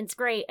life and it's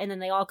great. And then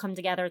they all come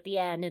together at the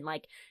end and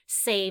like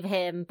save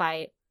him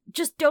by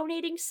just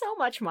donating so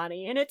much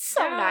money. And it's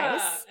so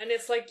nice. And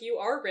it's like, you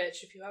are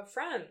rich if you have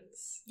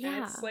friends. Yeah.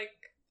 And it's like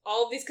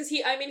all of these, because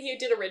he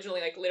did originally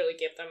like literally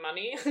give them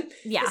money.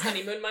 Yeah. His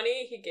honeymoon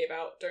money he gave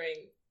out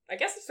during, I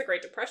guess it's the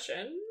Great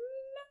Depression.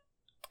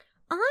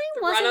 I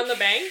wasn't run on the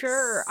banks?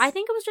 sure. I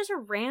think it was just a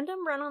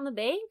random run on the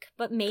bank,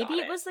 but maybe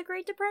it was the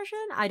Great Depression.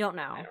 I don't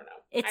know.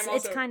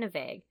 It's kind of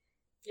vague.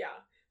 Yeah,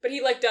 but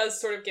he like does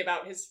sort of give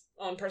out his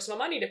own personal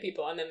money to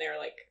people, and then they're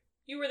like,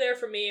 "You were there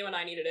for me when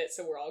I needed it,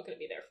 so we're all going to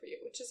be there for you."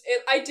 Which is,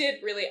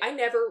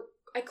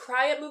 I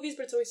cry at movies,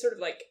 but it's always sort of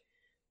like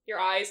your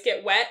eyes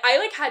get wet. I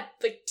like had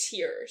like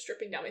tears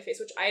dripping down my face,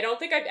 which I don't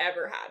think I've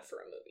ever had for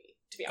a movie,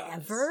 to be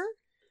honest. Ever?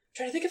 I'm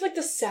trying to think of like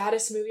the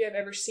saddest movie I've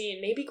ever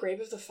seen. Maybe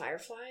Grave of the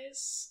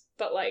Fireflies.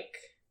 But, like,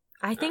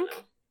 I think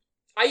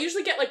I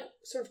usually get, like,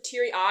 sort of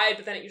teary-eyed,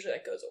 but then it usually,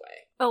 like, goes away.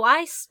 Oh,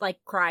 I,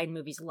 like, cry in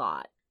movies a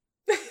lot.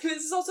 This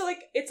is also,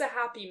 like, it's a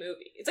happy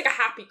movie. It's, like, a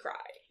happy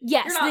cry.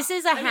 Yes, this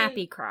is a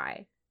happy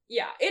cry.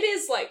 Yeah, it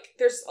is, like,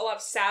 there's a lot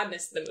of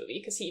sadness in the movie,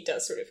 because he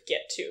does sort of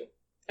get to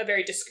a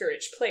very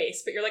discouraged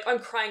place, but you're like, I'm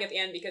crying at the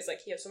end because,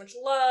 like, he has so much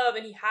love,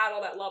 and he had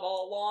all that love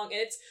all along,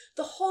 and it's,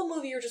 the whole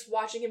movie, you're just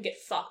watching him get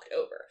fucked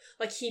over.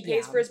 Like, he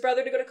pays for his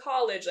brother to go to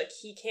college, like,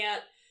 he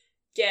can't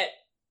get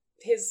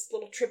his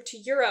little trip to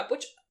Europe,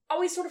 which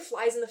always sort of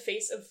flies in the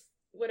face of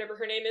whatever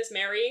her name is,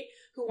 Mary,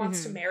 who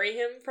wants to marry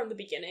him from the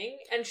beginning,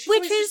 and she's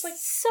which is just like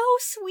so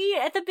sweet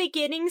at the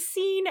beginning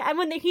scene, and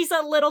when he's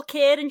a little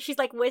kid, and she's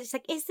like,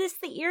 "Is this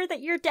the ear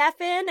that you're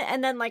deaf in?"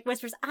 And then like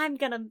whispers, "I'm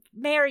gonna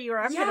marry you, or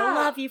I'm gonna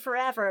love you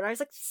forever." And I was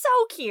like, so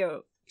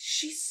cute.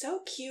 She's so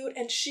cute,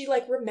 and she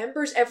like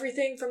remembers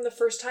everything from the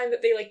first time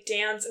that they like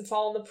dance and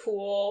fall in the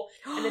pool,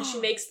 and then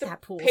she makes the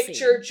picture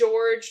scene.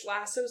 George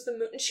lassos the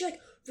moon, and she like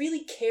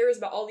really cares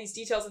about all these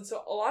details. And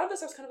so a lot of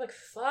this I was kind of like,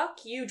 fuck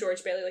you,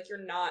 George Bailey, like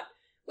you're not,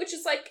 which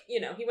is like, you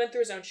know, he went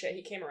through his own shit,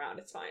 he came around,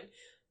 it's fine.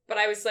 But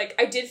I was like,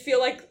 I did feel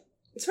like,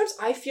 sometimes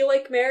I feel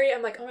like Mary,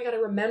 I'm like, oh my god, I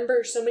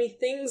remember so many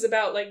things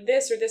about like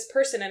this or this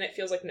person, and it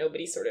feels like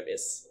nobody sort of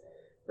is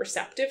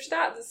receptive to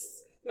that. This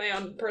is my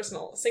own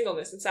personal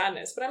singleness and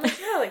sadness, but I'm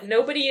like, yeah, like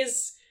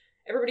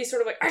everybody's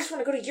sort of like, I just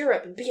want to go to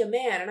Europe and be a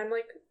man, and I'm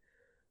like,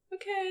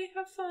 okay,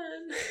 have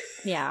fun.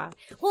 Yeah.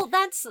 Well,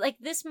 that's like,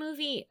 this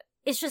movie,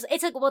 it's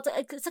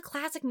a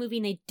classic movie,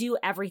 and they do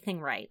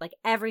everything right. Like,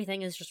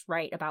 everything is just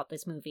right about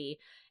this movie.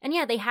 And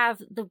yeah, they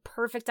have the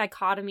perfect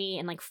dichotomy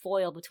and like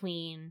foil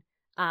between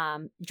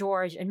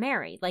George and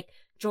Mary. Like,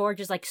 George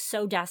is like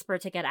so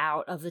desperate to get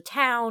out of the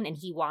town, and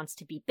he wants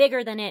to be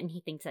bigger than it, and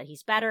he thinks that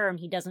he's better, and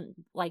he doesn't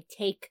like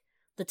take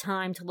the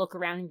time to look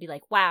around and be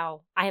like,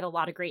 wow, I have a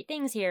lot of great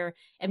things here.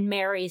 And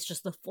Mary is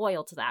just the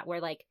foil to that,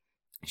 where like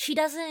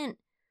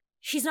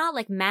she's not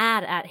like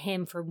mad at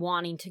him for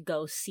wanting to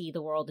go see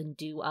the world and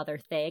do other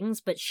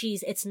things, but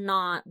it's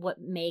not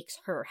what makes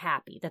her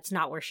happy. That's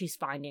not where she's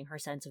finding her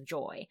sense of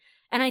joy.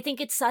 And I think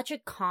it's such a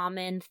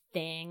common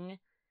thing.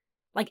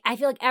 Like, I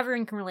feel like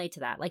everyone can relate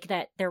to that. Like,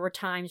 that there were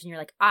times when you're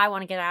like, I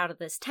want to get out of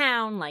this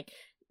town. Like,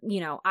 you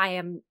know,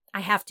 I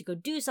have to go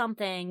do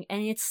something.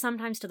 And it's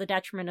sometimes to the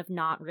detriment of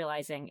not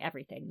realizing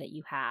everything that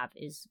you have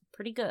is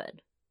pretty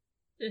good.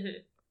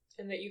 Mm-hmm.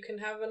 And that you can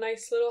have a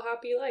nice little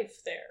happy life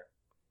there.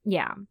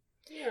 Yeah.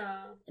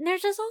 Yeah. And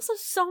there's just also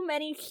so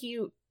many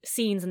cute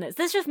scenes in this.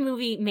 This just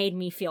movie made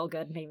me feel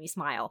good, made me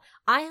smile.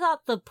 I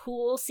thought the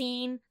pool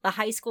scene, the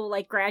high school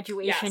like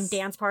graduation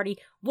dance party,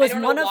 was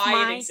one of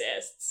my. It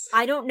exists.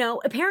 I don't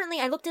know. Apparently,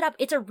 I looked it up.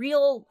 It's a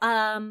real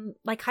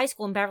like high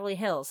school in Beverly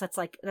Hills. That's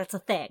a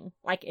thing.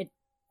 Like it.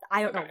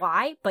 I don't know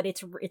why, but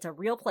it's a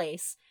real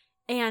place.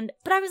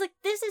 But I was like,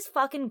 this is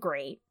fucking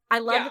great. I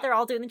love that they're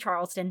all doing the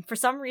Charleston. For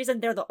some reason,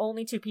 they're the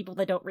only two people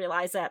that don't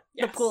realize that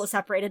the pool is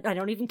separated. I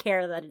don't even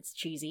care that it's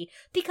cheesy,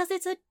 because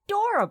it's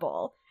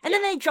adorable. And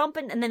then they jump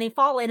in, and then they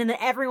fall in, and then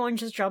everyone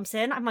just jumps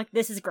in. I'm like,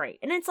 this is great.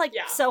 And it's like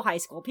so high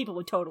school. People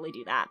would totally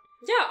do that.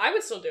 Yeah, I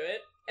would still do it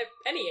at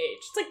any age.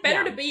 It's like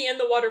better to be in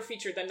the water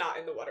feature than not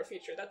in the water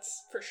feature.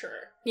 That's for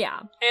sure.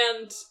 Yeah.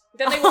 And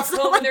then they walk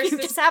home, and there's you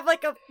just have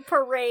like a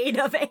parade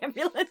of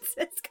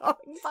ambulances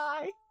going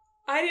by.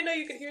 I didn't know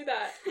you could hear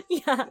that.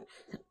 Yeah.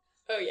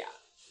 Oh yeah.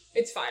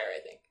 It's fire, I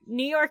think.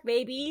 New York,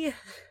 baby.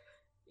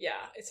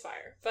 Yeah, it's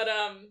fire. But,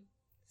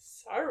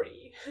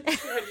 sorry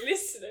to our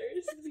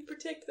listeners. We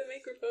protect the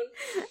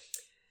microphone.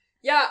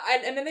 Yeah,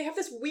 and then they have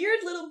this weird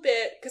little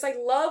bit, because I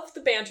love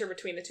the banter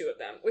between the two of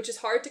them, which is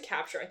hard to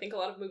capture. I think a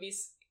lot of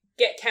movies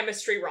get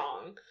chemistry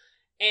wrong.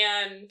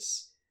 And,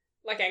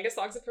 like, Angus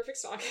Thong's a perfect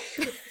song.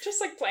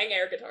 Just, like, playing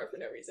air guitar for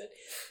no reason.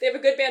 They have a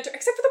good banter,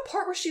 except for the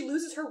part where she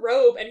loses her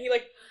robe, and he,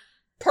 like,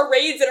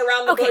 parades it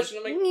around the bush, and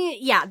I'm like...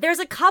 Yeah, there's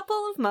a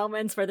couple of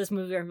moments where this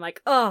movie where I'm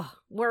like, oh,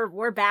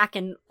 we're back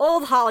in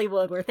old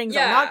Hollywood where things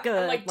are not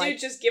good. I'm like, dude,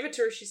 just give it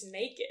to her, she's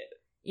naked.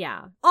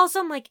 Yeah. Also,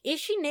 I'm like, is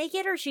she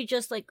naked or is she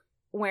just, like,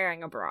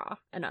 wearing a bra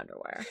and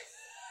underwear?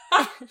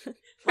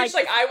 Which,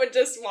 like, I would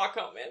just walk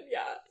home in,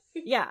 yeah.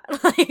 Yeah,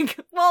 like,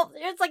 well,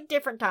 it's, like,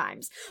 different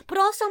times. But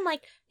also, I'm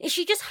like, is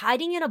she just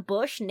hiding in a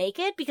bush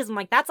naked? Because I'm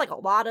like, that's, like, a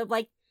lot of,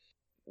 like,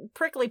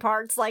 prickly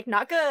parts, like,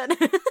 not good.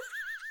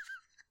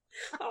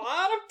 A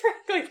lot of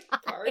prickly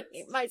parts. I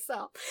hate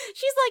myself.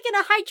 She's, like, in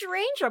a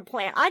hydrangea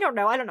plant. I don't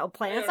know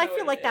plants. I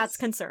feel like that's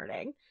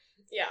concerning.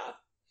 Yeah.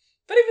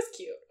 But it was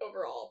cute,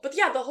 overall. But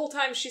yeah, the whole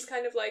time she's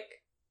kind of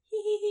like,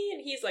 hee,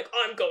 and he's like,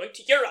 I'm going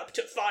to Europe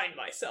to find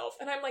myself.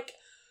 And I'm like,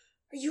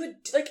 are you,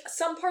 like,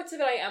 some parts of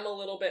it I am a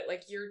little bit,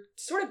 like, you're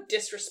sort of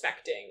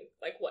disrespecting,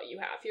 like, what you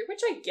have here,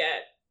 which I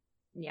get.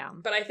 Yeah.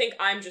 But I think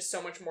I'm just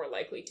so much more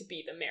likely to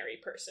be the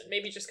married person.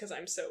 Maybe just because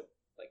I'm so,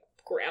 like,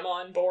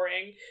 grandma and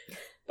boring.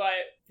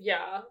 But,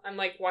 yeah, I'm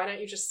like, why don't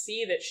you just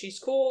see that she's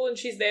cool and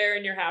she's there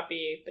and you're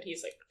happy? But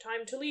he's like,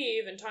 time to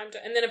leave and time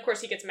to... And then, of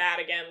course, he gets mad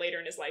again later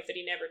in his life that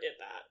he never did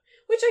that.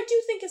 Which I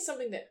do think is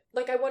something that,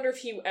 like, I wonder if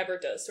he ever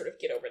does sort of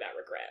get over that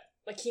regret.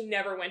 Like, he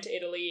never went to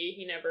Italy,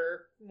 he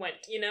never went,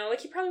 you know,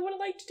 like, he probably would have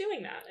liked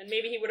doing that. And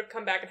maybe he would have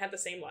come back and had the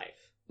same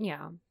life.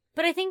 Yeah.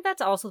 But I think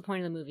that's also the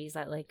point of the movie, is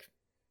that, like,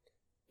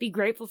 be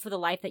grateful for the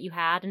life that you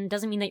had, and it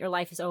doesn't mean that your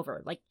life is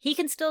over. Like, he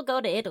can still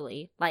go to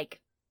Italy. Like,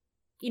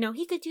 you know,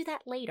 he could do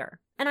that later.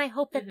 And I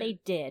hope that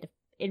they did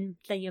in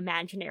the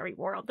imaginary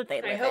world that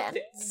they live in. I hope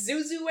that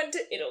Zuzu went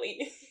to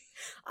Italy.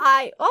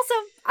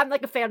 I'm,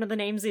 like, a fan of the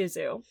name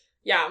Zuzu.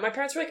 Yeah, my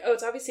parents were like, oh,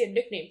 it's obviously a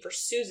nickname for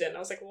Susan. I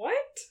was like, what?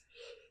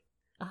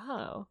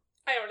 Oh.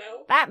 I don't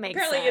know. That makes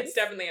Apparently sense. It's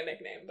definitely a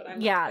nickname, but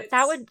I'm yeah,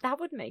 like, that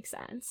would make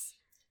sense.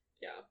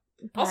 Yeah.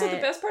 But... Also, the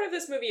best part of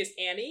this movie is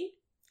Annie,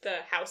 the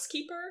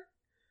housekeeper,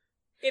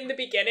 in the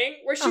beginning,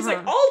 where she's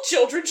like, all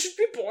children should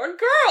be born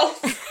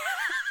girls!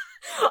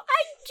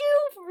 I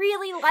do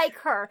really like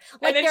her.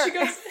 Like, and then she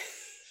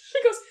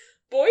goes,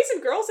 boys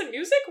and girls and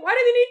music? Why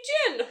do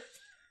they need gin?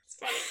 It's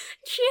funny.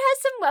 She has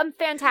some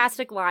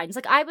fantastic lines.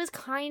 Like, I was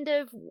kind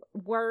of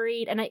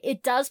worried, and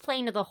it does play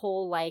into the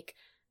whole, like,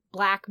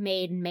 black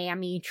maid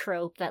mammy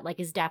trope that, like,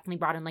 is definitely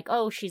brought in, like,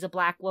 oh, she's a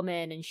black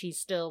woman and she's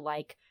still,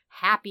 like,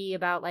 happy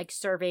about, like,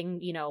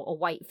 serving, you know, a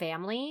white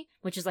family,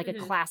 which is, like, a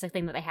classic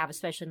thing that they have,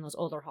 especially in those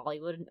older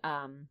Hollywood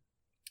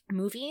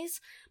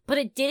movies. But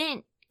it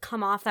didn't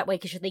come off that way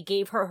because they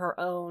gave her her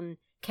own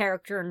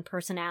character and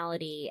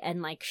personality,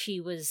 and, like,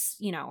 she was,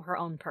 you know, her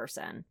own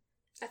person.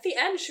 At the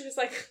end, she was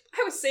like,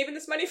 I was saving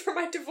this money for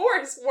my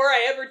divorce. Were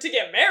I ever to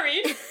get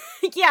married?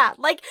 Yeah,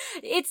 like,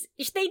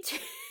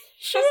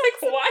 she was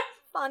like, what?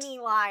 Funny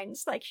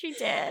lines, like, she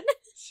did.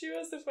 She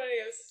was the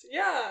funniest.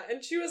 Yeah,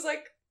 and she was,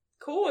 like,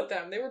 cool with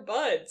them. They were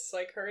buds,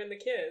 like, her and the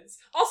kids.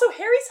 Also,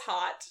 Harry's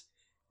hot.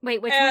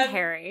 Wait, which one's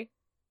Harry?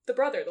 The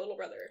brother, the little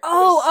brother.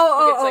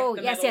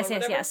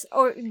 Yes.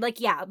 Or,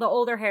 like, yeah, the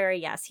older Harry,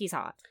 yes, he's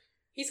hot.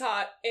 He's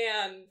hot,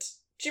 and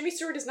Jimmy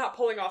Stewart is not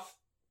pulling off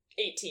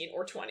 18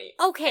 or 20.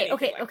 Okay.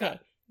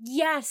 That.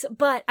 Yes,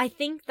 but I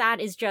think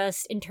that is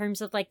just, in terms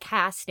of, like,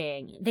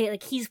 casting,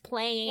 he's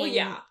playing... Well,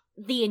 yeah.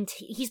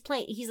 He's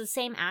the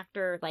same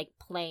actor, like,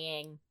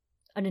 playing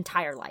an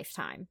entire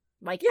lifetime.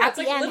 Like, yeah, at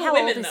the end, how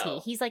old is he?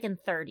 He's, like, in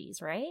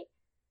 30s, right?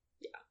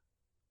 Yeah.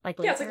 Like,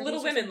 yeah, it's like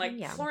Little Women. Like,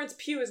 Florence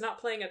Pugh is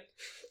not playing a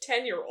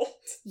 10-year-old.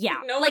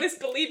 Yeah. No one is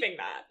believing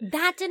that.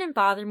 That didn't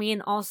bother me,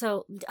 and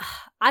also,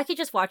 I could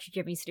just watch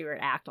Jimmy Stewart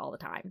act all the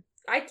time.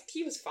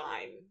 He was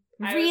fine.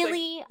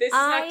 Really? Like, this is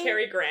not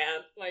Cary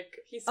Grant. Like,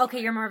 he's okay,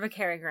 fine. You're more of a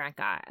Cary Grant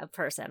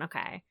person,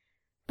 okay.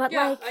 But,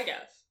 yeah, like... I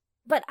guess.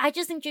 But I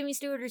just think Jimmy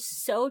Stewart is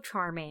so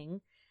charming,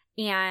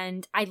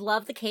 and I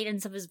love the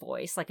cadence of his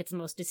voice. Like, it's the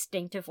most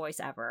distinctive voice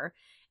ever.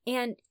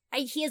 And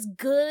he has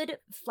good,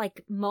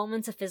 like,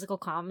 moments of physical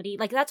comedy.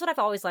 Like, that's what I've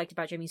always liked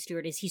about Jimmy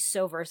Stewart, is he's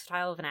so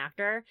versatile of an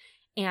actor.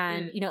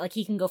 And, you know, like,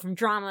 he can go from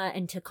drama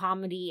into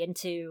comedy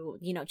into,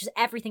 you know, just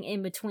everything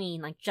in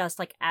between, like, just,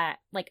 like, at,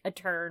 like, a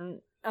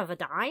turn of a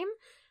dime.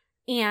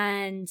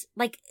 And,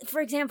 like,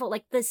 for example,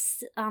 like,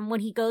 this,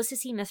 when he goes to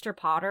see Mr.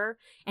 Potter,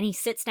 and he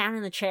sits down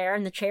in the chair,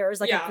 and the chair is,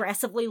 like,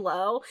 aggressively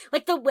low,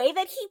 like, the way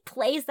that he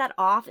plays that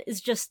off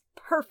is just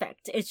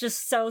perfect. It's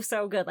just so,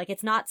 so good. Like,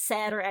 it's not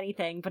said or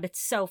anything, but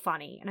it's so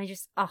funny, and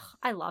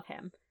I love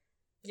him.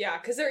 Yeah,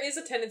 because there is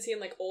a tendency in,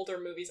 like, older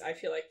movies, I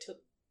feel like, to,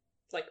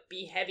 like,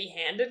 be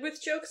heavy-handed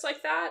with jokes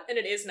like that, and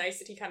it is nice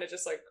that he kind of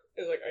just, like,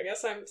 is like, I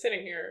guess I'm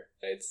sitting here.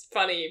 It's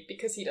funny,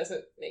 because he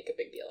doesn't make a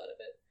big deal out of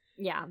it.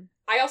 Yeah.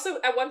 I also,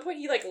 at one point,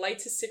 he, like,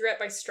 lights his cigarette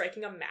by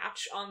striking a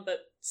match on the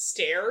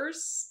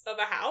stairs of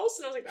a house,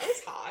 and I was like, that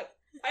was hot.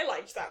 I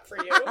liked that for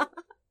you.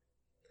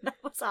 That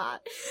was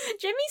hot.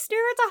 Jimmy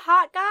Stewart's a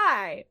hot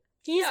guy.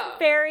 He's Yeah.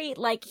 very,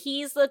 like,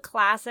 he's the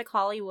classic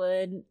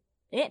Hollywood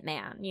it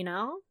man, you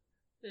know?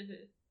 Mm-hmm.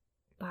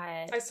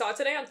 But I saw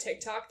today on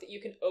TikTok that you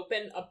can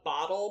open a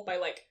bottle by,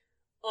 like,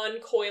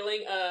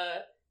 uncoiling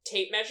a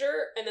tape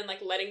measure and then,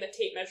 like, letting the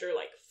tape measure,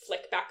 like,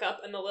 flick back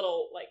up and the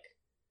little, like,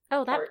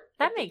 oh, part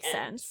that at the makes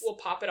end sense. will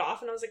pop it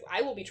off. And I was like,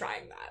 I will be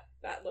trying that.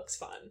 That looks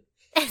fun.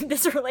 And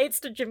this relates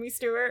to Jimmy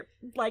Stewart,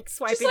 like,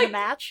 swiping Just, like, the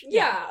match?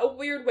 Yeah, a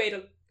weird way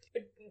to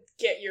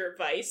get your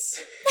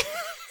advice.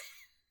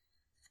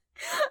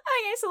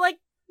 Okay, so, like,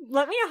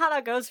 let me know how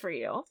that goes for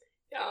you.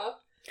 Yeah.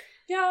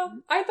 Yeah,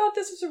 I thought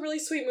this was a really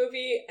sweet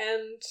movie,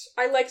 and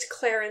I liked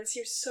Clarence.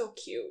 He was so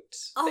cute.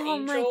 The Oh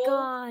angel. my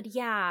god,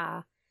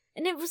 yeah.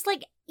 And it was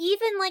like,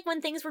 even like when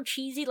things were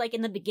cheesy, like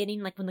in the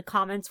beginning, like when the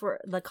comments were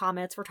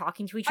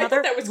talking to each I other.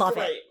 thought that was love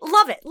great. it.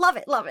 Love it, love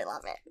it, love it,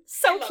 love it.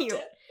 So I loved cute.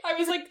 it. I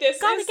was like,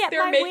 Gotta get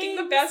they're my making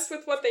the wings. best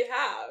with what they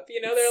have.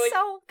 You know, they're like,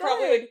 so good.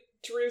 probably like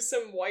drew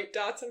some white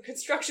dots on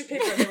construction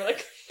paper and they were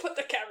like, put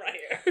the camera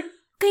here.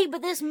 Okay,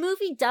 but this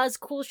movie does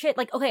cool shit.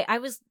 Like, okay, I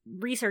was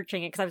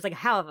researching it because I was like,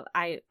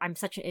 I'm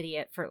such an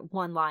idiot for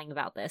one, lying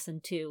about this,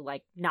 and two,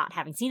 like, not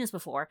having seen this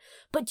before.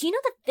 But do you know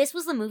that this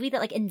was the movie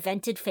that, like,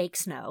 invented fake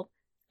snow?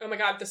 Oh my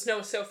god, the snow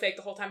was so fake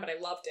the whole time, but I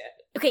loved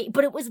it. Okay,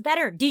 but it was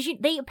better.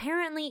 They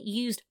apparently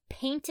used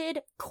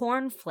painted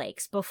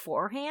cornflakes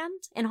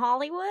beforehand in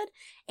Hollywood,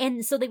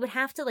 and so they would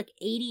have to, like,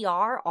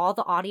 ADR all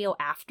the audio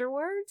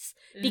afterwards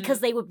because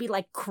they would be,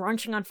 like,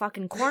 crunching on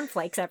fucking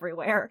cornflakes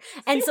everywhere.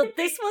 And so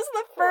this was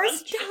the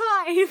first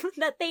time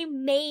that they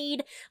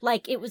made,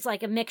 like, it was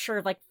like a mixture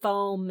of, like,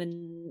 foam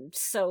and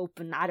soap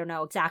and I don't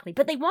know exactly,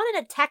 but they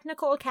wanted a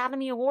technical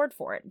Academy Award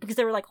for it because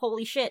they were like,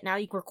 holy shit, now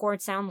you can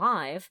record sound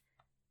live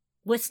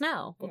with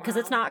snow because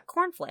it's Wow. not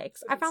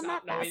cornflakes. I It's found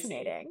that not noisy.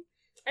 fascinating.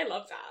 I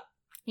love that.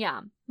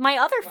 Yeah. My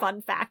other Wow.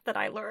 fun fact that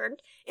I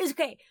learned is,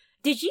 okay,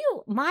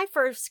 my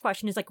first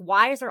question is, like,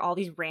 why is there all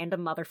these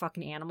random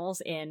motherfucking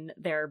animals in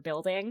their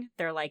building?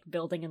 They're, like,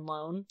 building and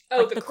loan.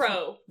 Oh, Like, the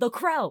crow. The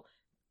crow.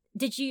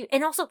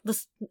 And also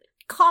the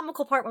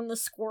comical part when the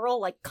squirrel,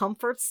 like,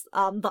 comforts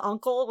the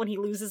uncle when he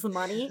loses the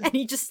money and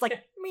he just,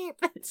 like, meep.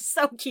 It's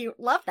so cute.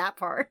 Love that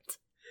part.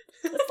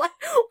 It's like,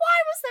 why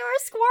was there a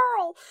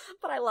squirrel?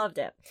 But I loved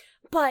it.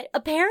 But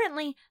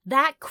apparently,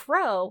 that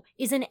crow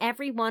is in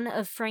every one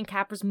of Frank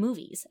Capra's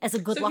movies as a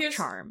good So luck here's-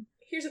 charm.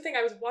 Here's the thing,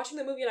 I was watching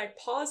the movie and I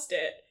paused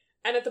it,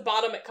 and at the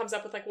bottom it comes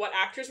up with, like, what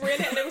actors were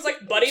in it, and it was,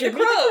 like, Buddy the Jimmy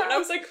the Crow, Crow. and I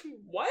was like,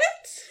 what?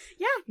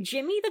 Yeah,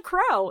 Jimmy the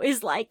Crow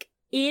is, like,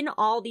 in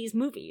all these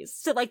movies.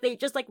 So, like, they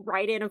just, like,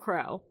 write in a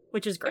crow,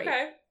 which is great.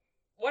 Okay.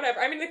 Whatever.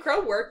 I mean, the crow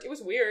worked. It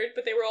was weird,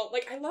 but they were all,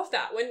 like, I love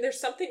that. When there's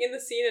something in the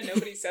scene and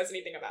nobody says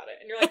anything about it.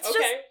 And you're like, It's okay.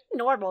 just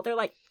normal. They're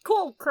like,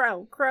 cool,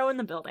 crow in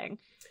the building.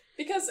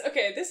 Because,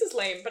 okay, this is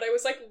lame, but I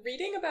was, like,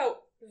 reading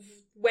about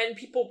when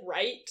people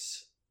write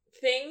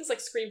things, like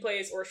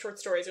screenplays or short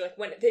stories, or, like,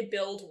 when they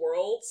build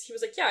worlds. He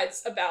was like, yeah,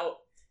 it's about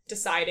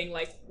deciding,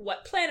 like,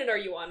 what planet are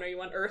you on? Are you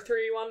on Earth or are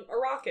you on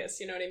Arrakis?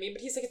 You know what I mean?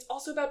 But he's like, it's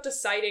also about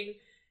deciding,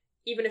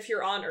 even if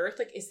you're on Earth,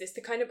 like, is this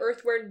the kind of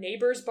Earth where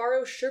neighbors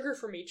borrow sugar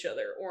from each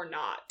other or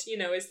not? You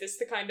know, is this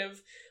the kind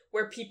of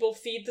where people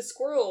feed the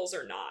squirrels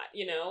or not?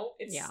 You know?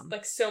 It's, Yeah.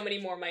 like, so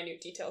many more minute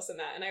details than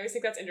that. And I always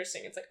think that's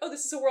interesting. It's like, oh,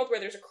 this is a world where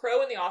there's a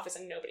crow in the office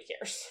and nobody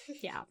cares.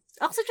 Yeah.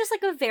 Also, just,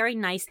 like, a very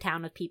nice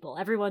town of people.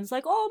 Everyone's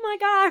like, oh my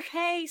gosh,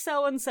 hey,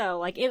 so-and-so.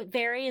 Like, it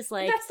varies,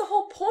 like, That's the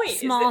whole point.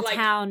 small is that, like,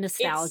 town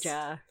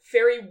nostalgia. It's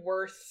very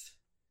worth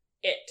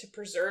it to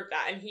preserve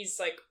that. And he's,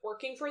 like,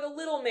 working for the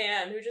little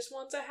man who just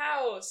wants a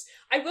house.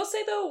 I will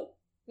say, though,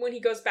 when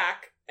he goes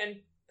back and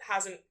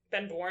hasn't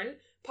been born,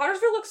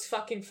 Pottersville looks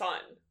fucking fun.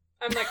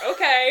 I'm like,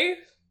 okay,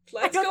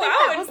 let's don't go think out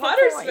that in was the point.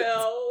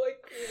 Pottersville.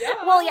 Like,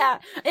 yeah. Well, yeah,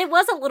 it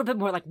was a little bit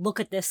more like, look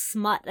at this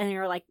smut, and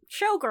you're like,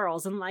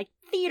 showgirls and, like,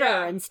 theater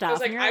Yeah. and stuff. I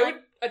was like, and you're I like,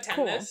 would attend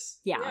cool.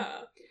 this. Yeah.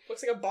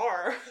 Looks like a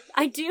bar.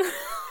 I do.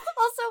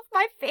 Also,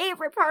 my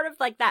favorite part of,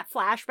 like, that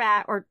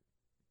flashback or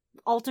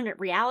alternate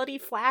reality,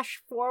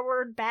 flash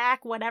forward,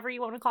 back, whatever you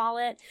want to call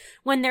it,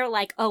 when they're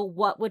like, oh,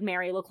 what would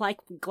Mary look like?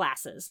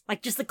 Glasses.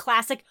 Like, just the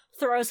classic,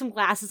 throw some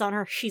glasses on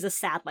her, she's a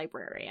sad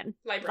librarian.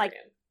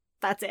 Librarian.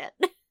 That's it.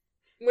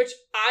 Which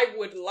I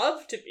would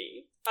love to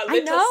be. A I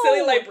little know.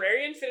 silly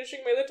librarian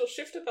finishing my little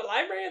shift at the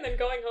library and then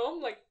going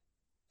home. Like,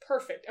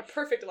 perfect. A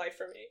perfect life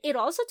for me. It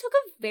also took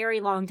a very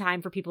long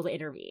time for people to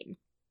intervene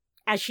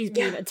as she's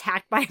being Yeah.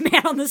 attacked by a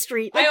man on the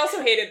street. I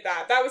also hated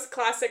that. That was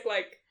classic,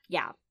 like,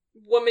 Yeah.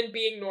 woman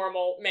being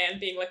normal, man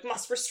being like,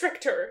 must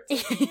restrict her.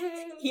 It's like,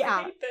 Yeah.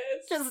 I hate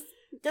this.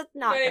 Just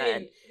not but good. I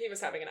mean, he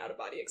was having an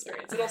out-of-body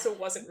experience. It also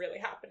wasn't really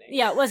happening.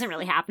 Yeah, it wasn't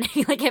really happening.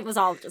 Like, it was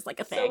all just like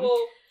a So thing.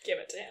 we'll give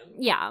it to him.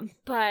 Yeah,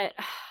 but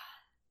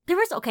there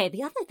was, okay,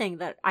 the other thing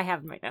that I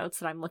have in my notes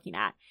that I'm looking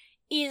at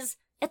is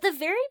at the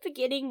very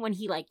beginning when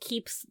he, like,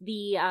 keeps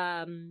the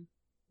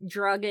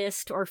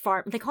druggist or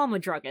they call him a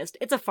druggist.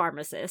 It's a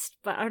pharmacist,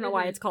 but I don't know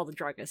why Mhm. it's called a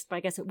druggist, but I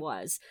guess it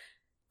was.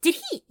 Did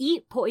he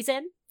eat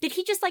poison? Did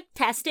he just, like,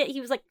 test it?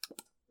 He was like,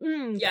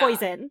 Yeah.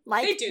 poison.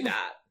 Like, They do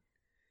that.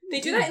 They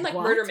do that in, like,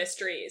 What? murder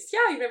mysteries.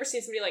 Yeah, you've never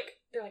seen somebody, like,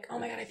 they're like, oh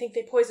my god, I think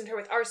they poisoned her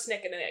with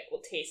arsenic, and then they, like,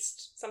 will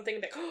taste something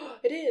and be like, oh,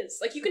 it is.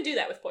 Like, you can do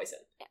that with poison.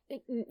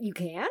 You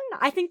can?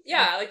 I think...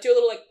 Yeah, like, do a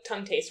little, like,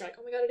 tongue taste, and you're like,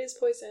 oh my god, it is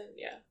poison.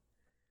 Yeah.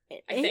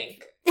 I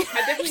think.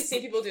 I've definitely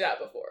seen people do that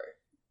before.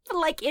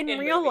 Like, in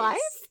real movies. life?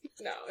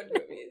 No, in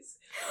movies.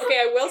 Okay,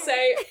 I will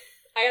say,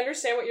 I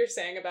understand what you're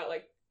saying about,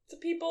 like, the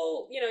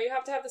people, you know, you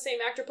have to have the same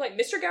actor playing.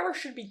 Mr. Gower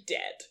should be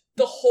dead.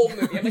 The whole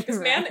movie. I'm like, this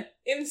man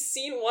in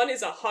scene 1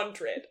 is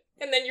 100.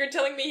 And then you're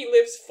telling me he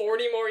lives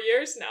 40 more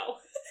years? No.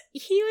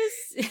 He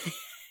was...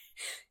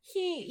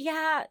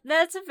 yeah,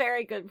 that's a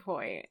very good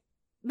point.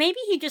 Maybe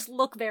he just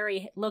looked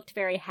very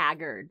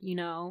haggard, you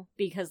know?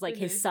 Because, like,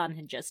 his son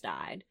had just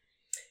died.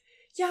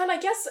 Yeah, and I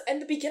guess in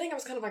the beginning I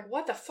was kind of like,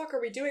 what the fuck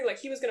are we doing? Like,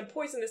 he was gonna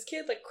poison this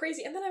kid like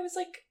crazy. And then I was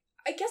like,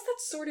 I guess that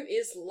sort of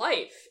is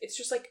life. It's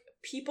just, like,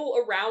 people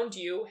around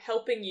you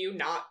helping you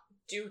not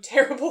do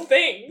terrible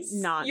things.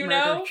 Not you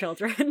murder know?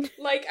 Children.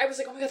 Like, I was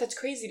like, oh my god, that's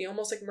crazy. He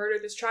almost, like,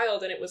 murdered this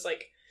child, and it was,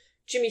 like,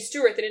 Jimmy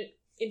Stewart that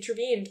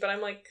intervened. But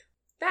I'm like,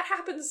 that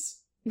happens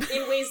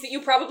in ways that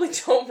you probably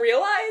don't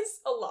realize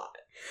a lot.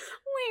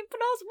 Wait,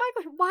 but also,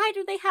 Michael, why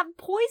do they have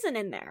poison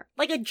in there?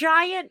 Like a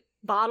giant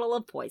bottle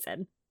of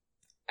poison.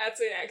 That's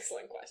an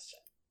excellent question.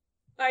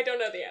 I don't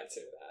know the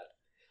answer to that.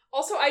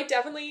 Also, I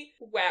definitely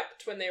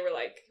wept when they were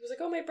like, he was like,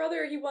 oh, my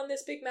brother, he won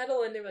this big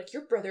medal, and they were like,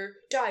 your brother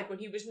died when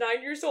he was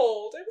 9 years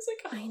old. I was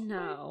like, oh, I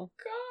know.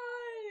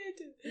 my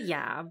god.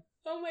 Yeah.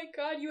 Oh my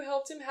god, you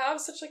helped him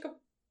have such, like,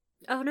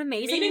 An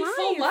amazing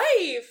meaningful life.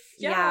 life.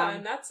 Yeah,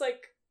 and that's,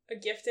 like, a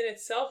gift in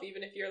itself.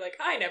 Even if you're like,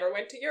 I never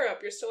went to Europe,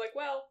 you're still like,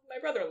 well, my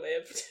brother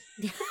lived.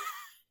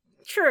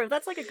 True,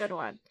 that's like a good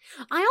one.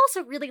 I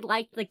also really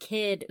liked the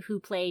kid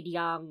who played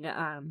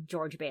young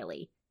George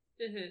Bailey.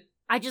 Mm-hmm.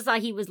 I just thought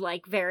he was,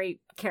 like,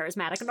 very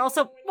charismatic. And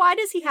also, why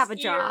does he have a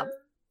job?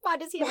 Why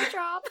does he have a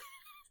job?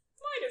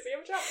 Why does he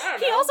have a job? I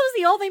don't know. He also is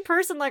the only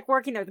person, like,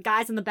 working there. The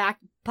guys in the back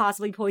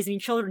possibly poisoning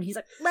children. He's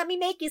like, let me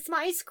make you some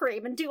ice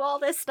cream and do all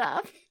this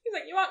stuff. He's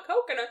like, you want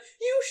coconut?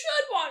 You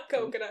should want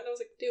coconut. And I was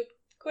like, dude,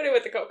 quit it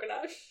with the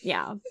coconut.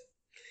 Yeah.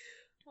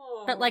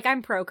 Oh. But, like,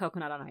 I'm pro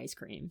coconut on ice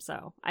cream,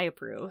 so I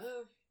approve.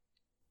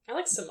 I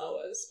like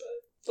Samoas,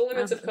 but the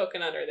limits of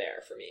coconut are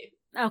there for me.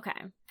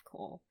 Okay,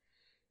 cool.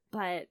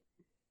 But,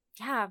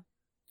 yeah,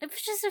 it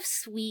was just a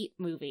sweet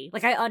movie.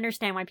 Like, I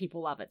understand why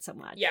people love it so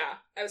much. Yeah,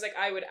 I was like,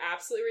 I would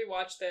absolutely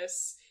rewatch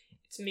this.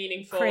 It's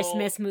meaningful.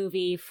 Christmas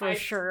movie, for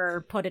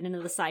sure. Put it into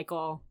the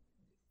cycle.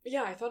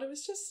 Yeah, I thought it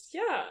was just,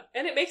 yeah.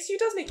 And it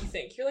does make you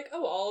think. You're like,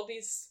 oh, all of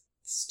these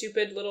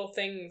stupid little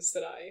things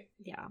that I...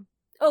 Yeah.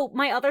 Oh,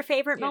 my other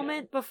favorite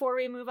moment before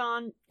we move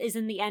on is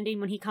in the ending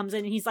when he comes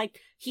in and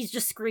he's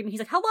just screaming. He's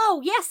like, hello,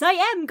 yes, I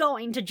am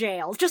going to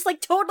jail. Just,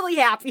 like, totally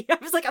happy. I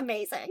was like,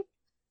 amazing.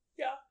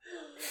 Yeah.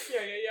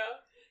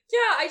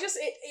 Yeah, I just,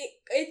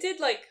 it did,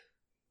 like,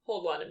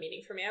 hold a lot of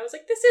meaning for me. I was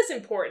like, this is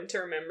important to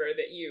remember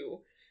that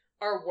you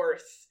are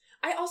worth...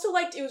 I also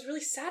liked, it was really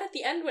sad at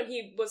the end when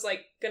he was,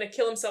 like, gonna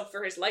kill himself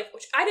for his life,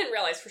 which I didn't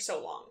realize for so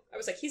long. I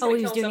was like, he's gonna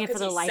kill himself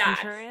because he's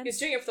sad. He was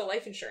doing it for the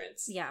life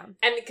insurance. Yeah.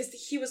 And because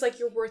he was like,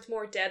 you're worth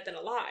more dead than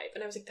alive.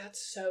 And I was like,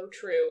 that's so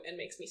true and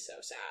makes me so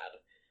sad.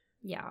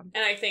 Yeah.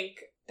 And I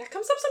think that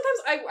comes up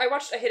sometimes. I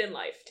watched A Hidden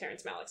Life,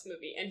 Terrence Malick's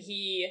movie, and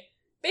he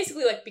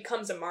basically, like,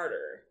 becomes a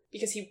martyr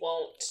because he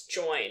won't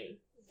join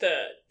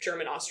the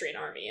German-Austrian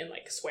army and,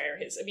 like, swear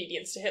his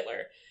obedience to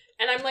Hitler.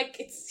 And I'm like,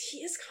 he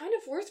is kind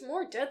of worth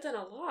more dead than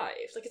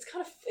alive. Like, it's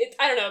kind of,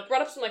 I don't know, it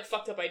brought up some, like,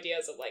 fucked up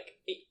ideas of, like,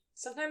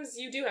 sometimes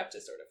you do have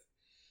to sort of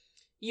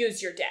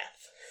use your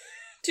death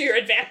to your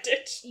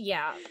advantage.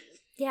 Yeah.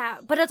 Yeah,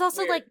 but it's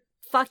also, like,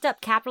 fucked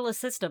up capitalist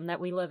system that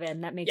we live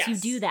in that makes you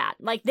do that.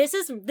 Like, this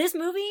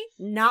movie,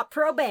 not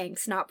pro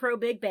banks, not pro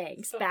big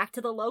banks. Back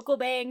to the local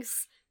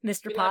banks.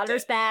 Mr.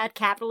 Potter's bad.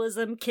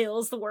 Capitalism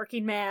kills the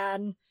working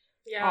man.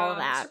 Yeah, all of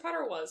that. Mr.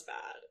 Potter was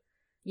bad.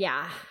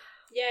 Yeah.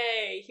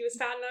 Yay, he was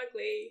fat and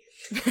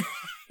ugly.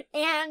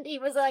 And he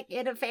was, like,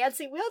 in a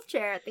fancy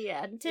wheelchair at the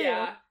end, too.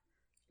 Yeah.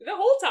 The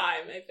whole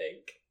time, I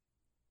think.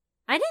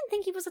 I didn't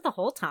think he was it the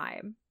whole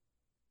time.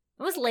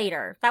 It was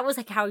later. That was,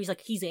 like, how he's,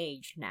 like, he's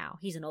aged now.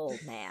 He's an old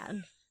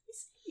man.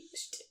 He's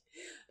aged.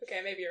 Okay,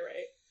 maybe you're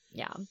right.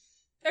 Yeah.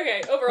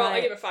 Okay, overall,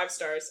 I give it 5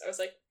 stars. I was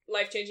like,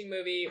 life-changing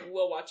movie,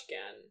 we'll watch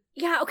again.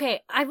 Yeah,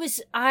 okay.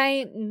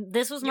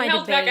 This was my debate. You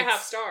held back a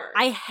half star.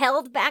 I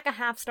held back a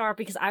half star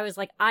because I was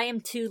like, I am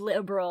too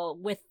liberal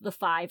with the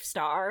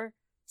 5-star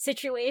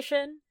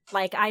situation.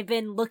 Like, I've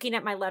been looking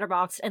at my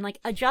Letterboxd and, like,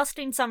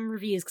 adjusting some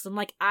reviews because I'm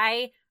like,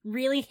 I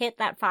really hit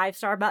that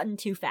 5-star button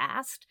too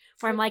fast.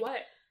 Where I'm like,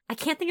 what? I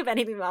can't think of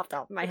anything off the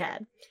top of my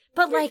head.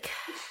 But, like...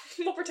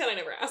 We'll pretend I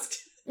never asked.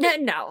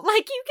 No,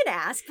 like, you can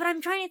ask, but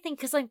I'm trying to think,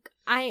 because, like,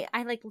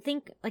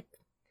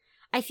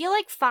 I feel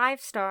like 5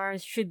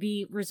 stars should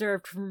be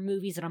reserved for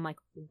movies that I'm like,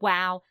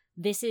 wow,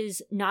 this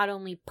is not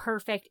only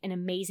perfect and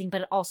amazing,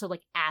 but it also,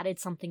 like, added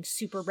something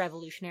super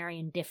revolutionary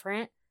and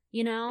different,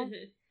 you know?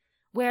 Mm-hmm.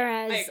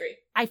 Whereas, I agree.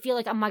 I feel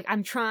like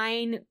I'm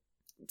trying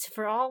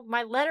for all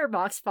my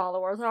Letterboxd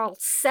followers, all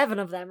 7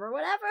 of them or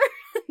whatever,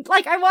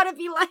 like, I want to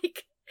be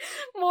like,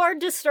 more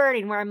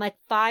discerning, where I'm like,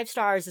 5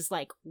 stars is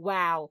like,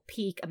 wow,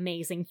 peak,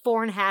 amazing.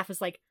 4.5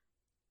 is like,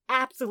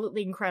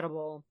 absolutely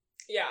incredible,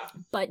 Yeah.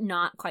 but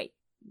not quite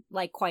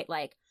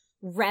like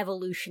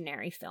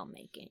revolutionary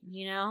filmmaking,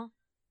 you know?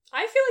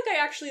 I feel like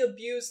I actually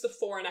abuse the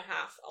 4.5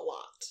 a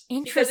lot.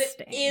 Interesting.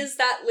 Because it is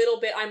that little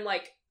bit, I'm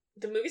like,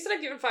 the movies that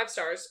I've given 5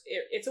 stars,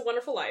 It's a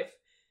Wonderful Life,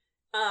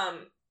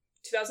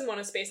 2001: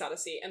 A Space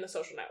Odyssey, and The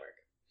Social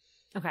Network.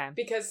 Okay.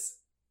 Because,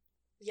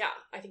 yeah,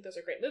 I think those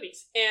are great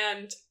movies.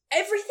 And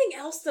everything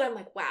else that I'm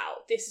like, wow,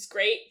 this is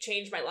great,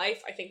 changed my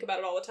life, I think about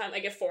it all the time, I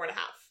give 4.5.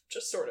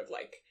 Just sort of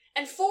like,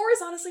 and 4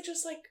 is honestly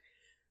just like,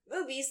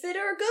 movies that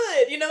are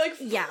good, you know, like,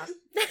 yeah.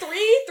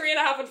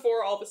 3.5, and 4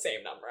 are all the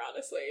same number,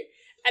 honestly.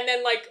 And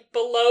then, like,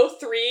 below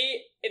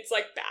 3, it's,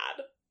 like,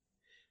 bad.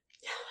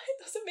 Yeah,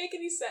 it doesn't make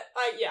any sense.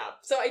 Yeah.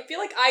 So I feel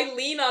like I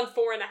lean on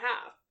 4.5.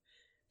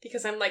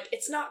 Because I'm like,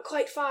 it's not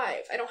quite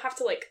 5. I don't have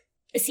to, like...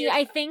 See,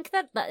 I think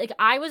that, like,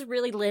 I was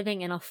really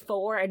living in a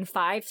 4 and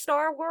 5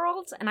 star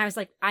world, and I was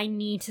like, I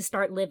need to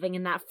start living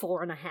in that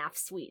 4.5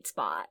 sweet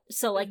spot.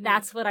 So, like,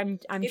 that's what I'm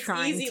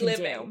trying easy to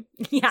living.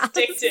 do. Yeah.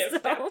 Addictive. So,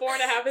 that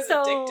 4.5 is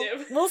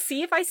addictive. We'll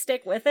see if I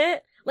stick with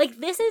it. Like,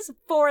 this is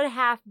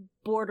 4.5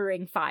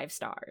 bordering 5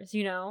 stars,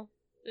 you know?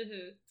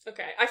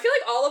 Okay. I feel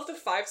like all of the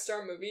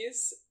 5-star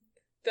movies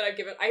that I've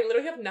given, I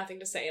literally have nothing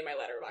to say in my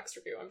Letterboxd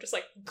review. I'm just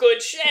like,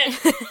 good shit!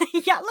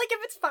 Yeah, like, if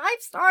it's 5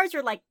 stars,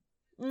 you're like,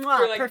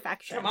 mwah, like,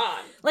 perfection. Come on.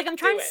 Like, I'm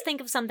trying to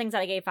think of some things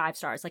that I gave 5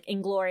 stars. Like,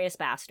 Inglourious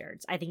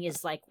Bastards, I think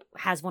is, like,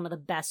 has one of the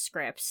best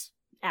scripts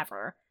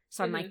ever.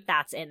 So I'm like,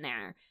 that's in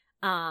there.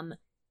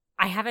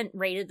 I haven't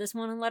rated this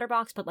one on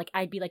Letterboxd, but, like,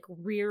 I'd be like,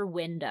 Rear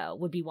Window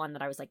would be one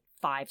that I was like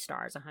 5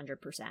 stars, 100%.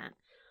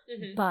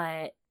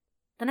 But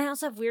then I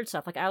also have weird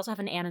stuff. Like, I also have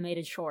an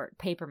animated short,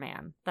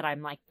 Paperman, that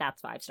I'm like,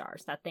 that's 5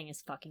 stars. That thing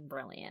is fucking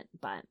brilliant.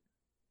 But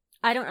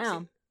I don't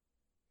know.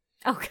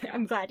 Okay, yeah.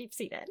 I'm glad you've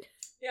seen it.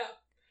 Yeah.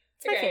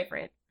 It's my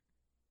favorite.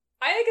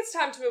 I think it's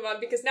time to move on,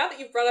 because now that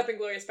you've brought up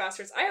Inglourious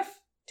Bastards, I have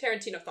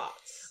Tarantino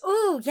thoughts.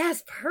 Oh,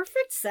 yes,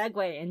 perfect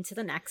segue into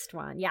the next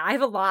one. Yeah, I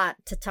have a lot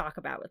to talk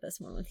about with this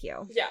one with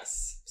you.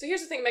 Yes. So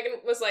here's the thing, Megan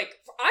was like,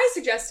 I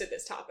suggested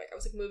this topic. I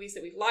was like, movies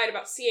that we've lied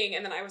about seeing,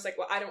 and then I was like,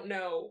 well, I don't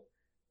know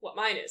what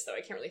mine is, though.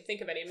 I can't really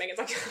think of any. And Megan's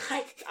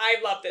like, I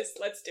love this.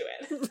 Let's do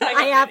it.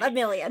 I have a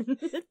million.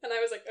 And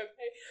I was like,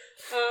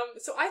 okay.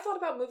 So I thought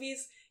about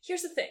movies.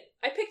 Here's the thing.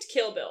 I picked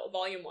Kill Bill,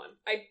 Volume 1.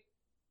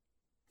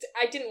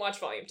 I didn't watch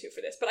Volume 2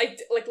 for this, but I,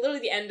 like,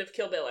 literally the end of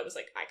Kill Bill, I was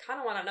like, I kind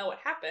of want to know what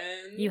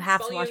happened. You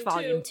have to watch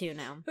Volume 2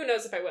 now. Who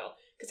knows if I will,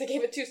 because I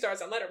gave it 2 stars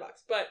on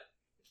Letterboxd. But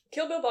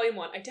Kill Bill Volume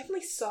 1, I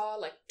definitely saw,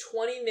 like,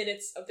 20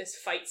 minutes of this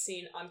fight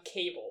scene on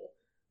cable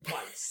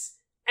once.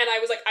 And I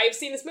was like, I've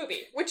seen this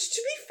movie. Which,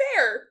 to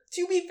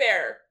be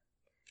fair,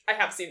 I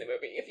have seen the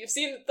movie. If you've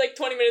seen, like,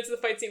 20 minutes of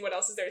the fight scene, what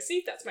else is there to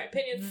see? That's my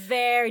opinion.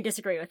 Very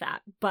disagree with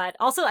that. But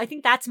also, I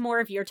think that's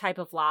more of your type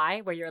of lie,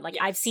 where you're like,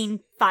 yes. I've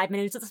seen 5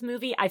 minutes of this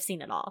movie, I've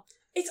seen it all.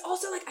 It's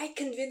also like, I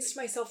convinced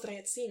myself that I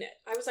had seen it.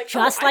 I was like,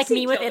 just like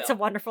me with It's a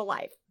Wonderful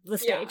Life, the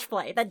stage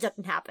play. That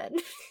didn't happen.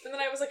 And then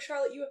I was like,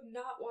 Charlotte, you have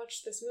not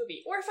watched this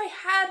movie. Or if I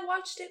had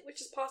watched it,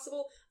 which is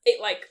possible, it,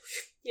 like,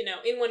 you know,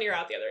 in one ear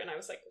out the other. And I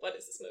was like, what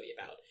is this movie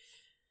about?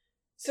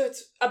 So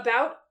it's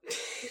about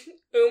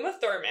Uma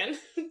Thurman,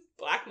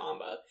 Black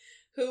Mamba,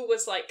 who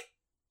was like,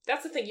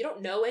 that's the thing, you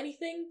don't know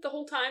anything the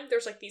whole time.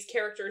 There's like these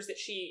characters that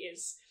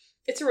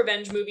it's a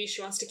revenge movie.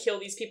 She wants to kill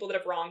these people that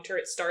have wronged her.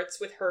 It starts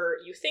with her,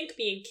 you think,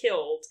 being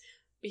killed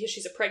because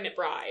she's a pregnant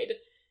bride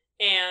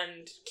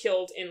and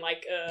killed in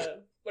like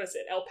what is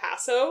it, El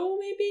Paso,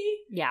 maybe?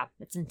 Yeah,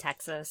 it's in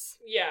Texas.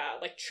 Yeah,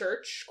 like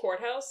church,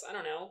 courthouse, I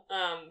don't know,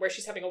 where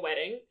she's having a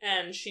wedding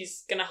and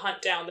she's gonna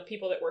hunt down the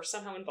people that were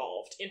somehow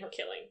involved in her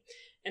killing.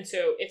 And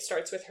so it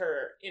starts with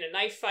her in a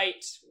knife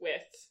fight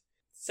with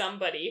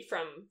somebody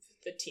from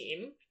the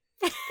team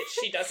that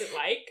she doesn't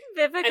like.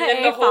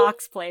 Vivica A.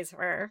 Fox plays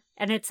her.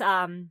 And it's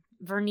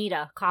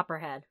Vernita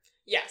Copperhead.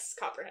 Yes,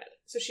 Copperhead.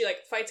 So she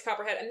like fights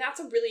Copperhead, and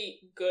that's a really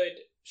good,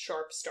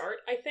 sharp start,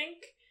 I think.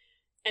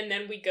 And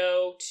then we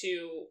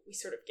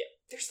sort of get,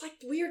 there's like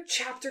weird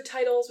chapter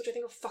titles, which I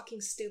think are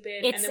fucking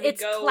stupid.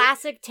 It's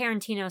classic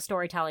Tarantino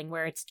storytelling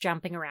where it's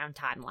jumping around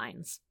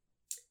timelines.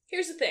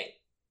 Here's the thing,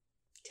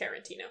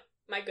 Tarantino,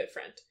 my good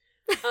friend.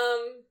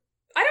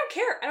 I don't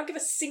care. I don't give a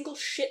single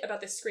shit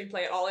about this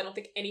screenplay at all. I don't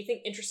think anything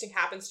interesting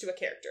happens to a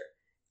character,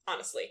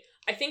 honestly.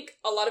 I think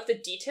a lot of the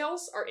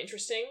details are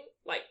interesting,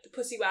 like the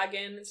pussy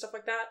wagon and stuff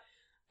like that.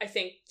 I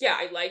think, yeah,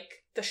 I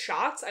like the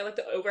shots. I like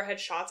the overhead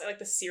shots. I like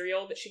the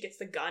cereal that she gets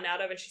the gun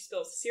out of and she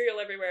spills the cereal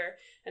everywhere.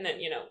 And then,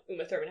 you know,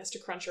 Uma Thurman has to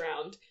crunch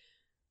around.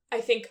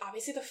 I think,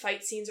 obviously, the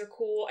fight scenes are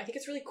cool. I think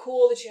it's really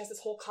cool that she has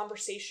this whole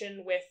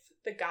conversation with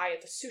the guy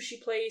at the sushi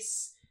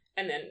place.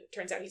 And then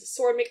turns out he's a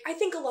sword maker. I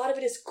think a lot of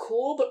it is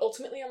cool, but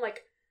ultimately I'm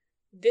like,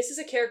 this is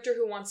a character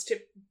who wants to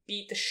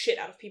beat the shit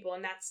out of people,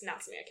 and that's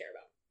not something I care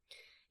about.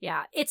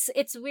 Yeah,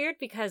 it's weird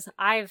because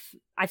I've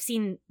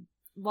seen,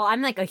 well,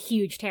 I'm like a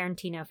huge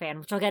Tarantino fan,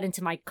 which I'll get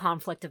into my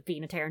conflict of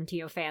being a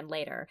Tarantino fan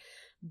later.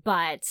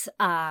 But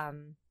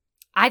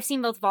I've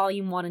seen both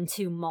volume 1 and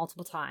 2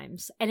 multiple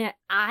times, and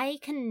I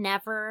can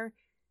never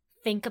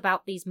think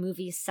about these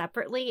movies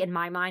separately. In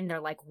my mind, they're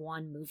like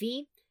one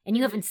movie, and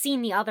you haven't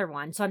seen the other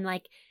one, so I'm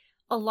like,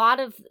 a lot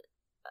of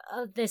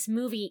this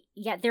movie,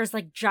 there's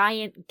like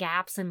giant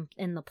gaps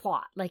in the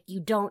plot. Like, you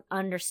don't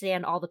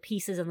understand all the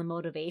pieces and the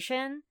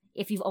motivation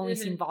if you've only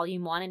seen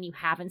volume 1 and you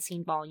haven't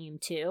seen volume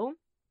 2.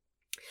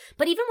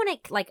 But even when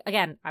it, like,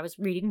 again, I was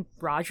reading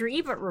Roger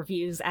Ebert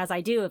reviews as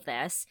I do of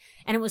this,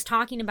 and it was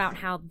talking about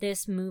how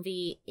this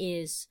movie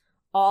is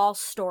all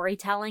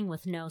storytelling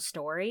with no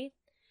story,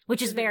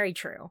 which is very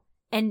true.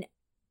 And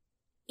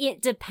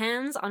it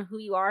depends on who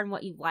you are and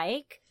what you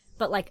like,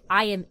 but, like,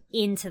 I am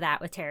into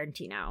that with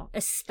Tarantino,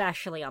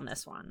 especially on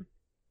this one.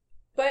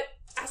 But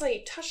as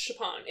I touched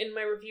upon in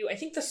my review, I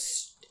think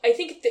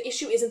the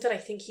issue isn't that I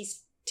think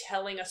he's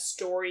telling a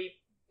story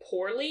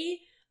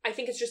poorly. I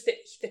think it's just that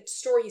the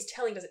story he's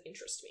telling doesn't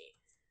interest me.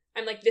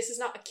 I'm like, this is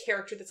not a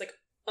character that's, like,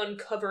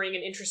 uncovering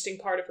an interesting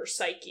part of her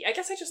psyche. I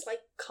guess I just like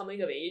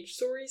coming-of-age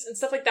stories and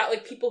stuff like that.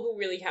 Like, people who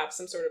really have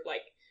some sort of,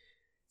 like,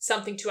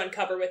 something to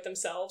uncover with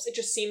themselves. It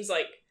just seems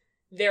like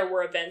there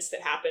were events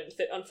that happened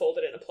that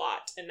unfolded in a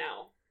plot, and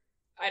now,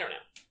 I don't know.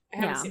 I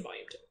haven't seen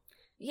Volume 2.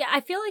 Yeah,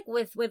 I feel like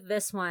with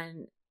this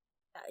one,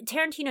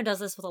 Tarantino does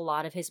this with a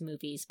lot of his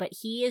movies, but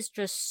he is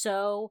just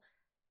so...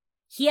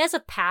 He has a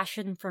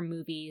passion for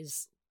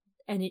movies,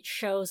 and it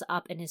shows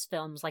up in his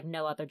films like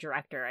no other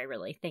director, I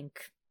really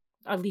think,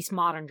 at least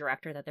modern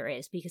director that there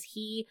is, because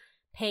he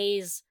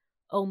pays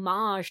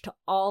homage to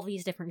all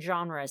these different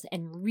genres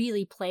and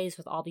really plays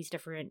with all these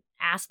different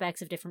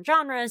aspects of different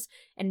genres,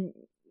 and,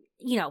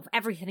 you know,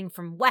 everything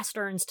from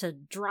westerns to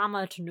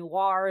drama to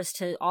noirs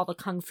to all the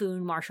kung fu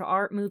and martial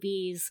art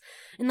movies.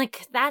 And,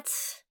 like,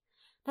 that's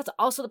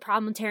also the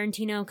problem with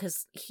Tarantino,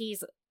 because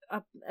he's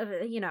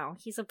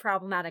he's a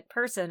problematic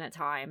person at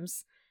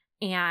times.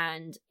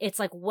 And it's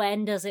like,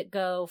 when does it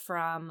go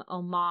from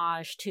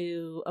homage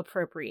to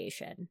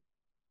appropriation?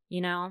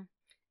 You know?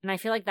 And I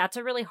feel like that's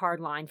a really hard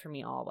line for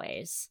me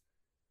always.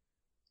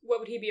 What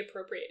would he be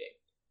appropriating?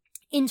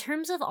 In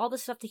terms of all the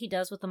stuff that he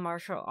does with the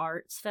martial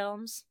arts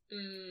films.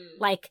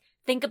 Like,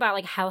 think about,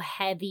 like, how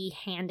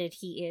heavy-handed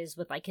he is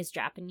with, like, his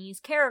Japanese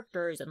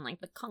characters and,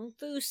 like, the kung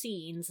fu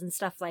scenes and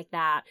stuff like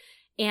that.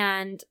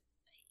 And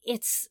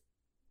it's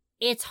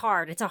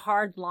hard. It's a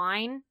hard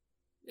line.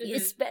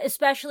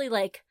 Especially,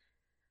 like,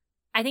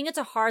 I think it's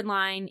a hard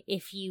line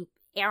if you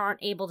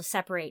aren't able to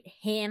separate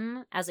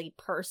him as a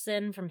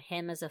person from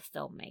him as a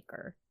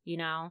filmmaker, you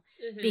know?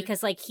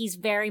 Because, like, he's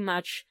very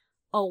much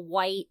a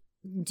white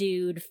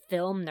dude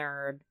film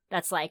nerd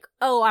that's like,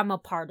 oh, I'm a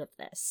part of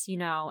this, you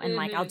know? And,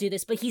 like, I'll do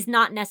this. But he's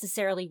not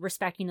necessarily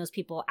respecting those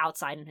people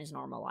outside in his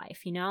normal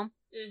life, you know?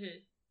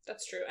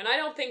 That's true. And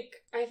I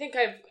think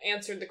I've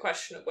answered the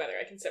question of whether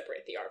I can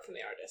separate the art from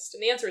the artist.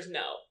 And the answer is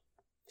no.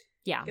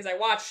 Yeah. Because I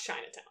watched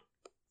Chinatown.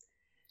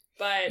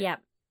 But... Yeah.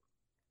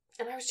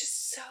 And I was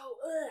just so...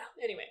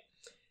 Anyway.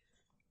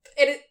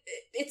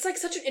 It's like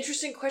such an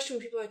interesting question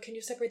when people are like, can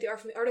you separate the art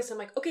from the artist? I'm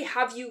like, okay,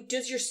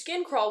 does your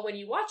skin crawl when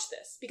you watch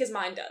this? Because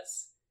mine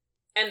does.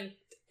 And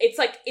it's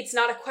like, it's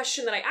not a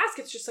question that I ask,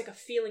 it's just like a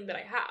feeling that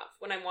I have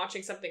when I'm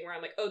watching something where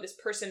I'm like, oh, this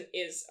person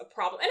is a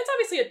problem. And it's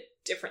obviously a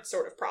different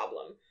sort of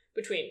problem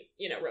between,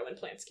 you know, Roman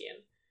Polanski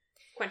and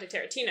Quentin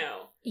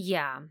Tarantino.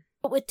 Yeah.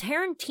 But with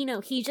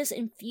Tarantino, he just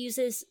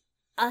infuses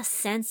a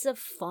sense of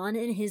fun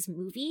in his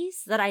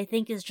movies that I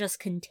think is just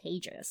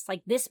contagious.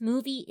 Like, this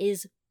movie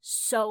is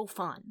so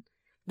fun.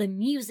 The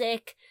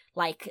music,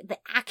 like, the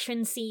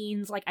action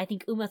scenes, like, I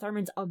think Uma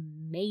Thurman's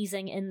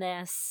amazing in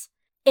this.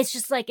 It's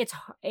just, like,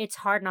 it's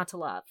hard not to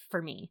love,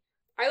 for me.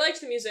 I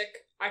liked the music.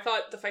 I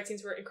thought the fight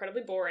scenes were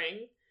incredibly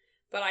boring,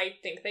 but I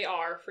think they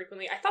are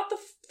frequently. I thought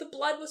the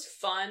blood was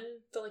fun.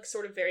 The, like,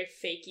 sort of very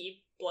fakey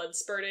blood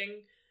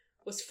spurting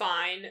was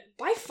fine.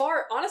 By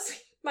far, honestly,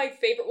 my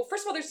favorite... Well,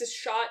 first of all, there's this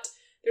shot...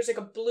 There's, like,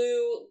 a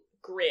blue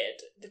grid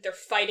that they're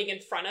fighting in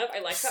front of. I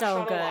like that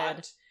shot a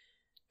lot.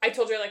 I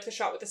told you I liked the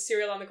shot with the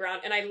cereal on the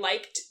ground, and I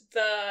liked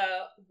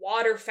the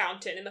water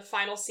fountain in the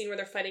final scene where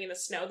they're fighting in the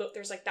snow.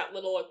 There's, like, that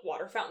little, like,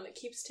 water fountain that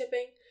keeps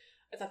tipping.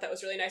 I thought that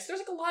was really nice. There's,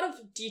 like, a lot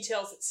of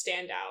details that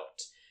stand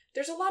out.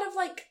 There's a lot of,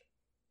 like,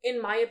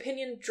 in my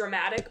opinion,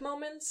 dramatic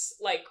moments.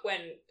 Like, when,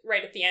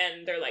 right at the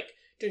end, they're like,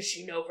 does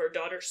she know her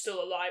daughter's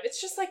still alive?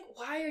 It's just like,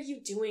 why are you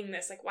doing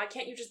this? Like, why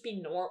can't you just be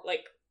normal?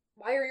 Like,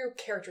 why are your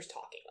characters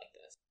talking like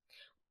this?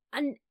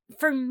 And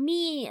for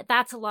me,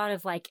 that's a lot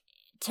of, like,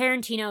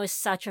 Tarantino is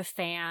such a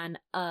fan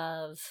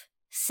of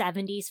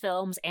 70s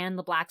films and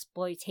the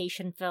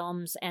blaxploitation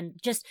films and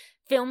just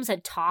films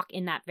that talk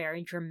in that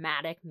very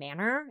dramatic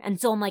manner. And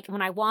so I'm like,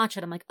 when I watch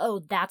it, I'm like,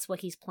 oh, that's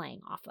what he's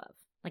playing off of.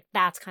 Like,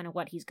 that's kind of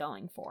what he's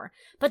going for.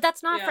 But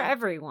that's not for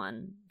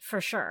everyone,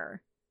 for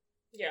sure.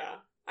 Yeah.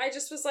 I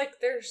just was like,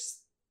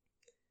 there's,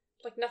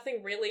 like,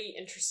 nothing really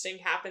interesting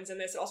happens in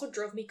this. It also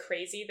drove me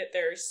crazy that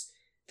there's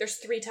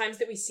 3 times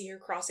that we see her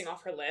crossing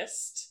off her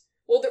list.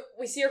 Well,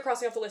 we see her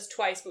crossing off the list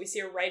twice, but we see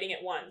her writing it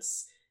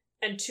once.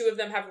 and 2 of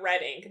them have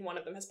red ink and 1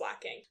 of them has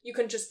black ink. You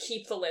can just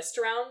keep the list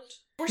around.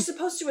 We're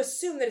supposed to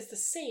assume that it's the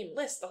same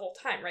list the whole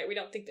time, right? We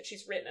don't think that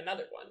she's written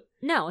another one.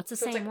 No, it's the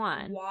So same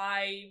one.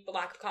 Why the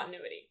lack of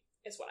continuity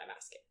is what I'm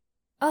asking.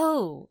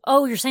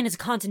 Oh, you're saying it's a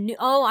continuity.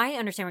 Oh, I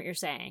understand what you're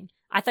saying.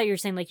 I thought you were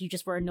saying, like, you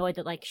just were annoyed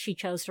that, like, she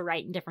chose to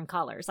write in different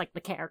colors, like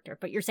the character.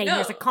 But you're saying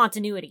there's a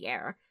continuity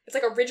error. It's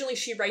like originally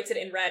she writes it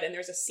in red and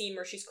there's a scene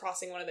where she's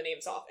crossing one of the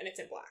names off and it's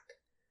in black.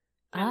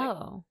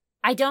 Oh.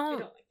 I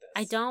don't like this.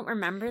 I don't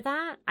remember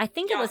that. I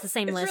think it was the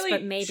same list, really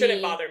but maybe...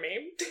 shouldn't bother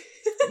me.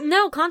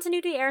 No,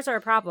 continuity errors are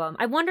a problem.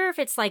 I wonder if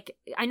it's like...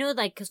 I know,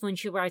 like, because when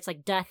she writes,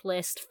 like, Death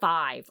List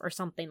 5 or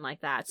something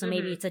like that, so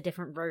maybe it's a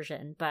different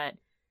version, but...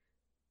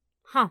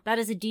 that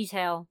is a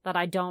detail that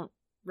I don't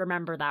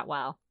remember that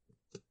well.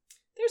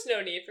 There's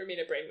no need for me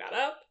to bring that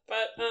up,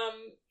 but,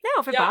 No,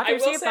 if it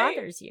bothers you, it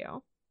bothers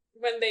you.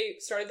 When they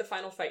started the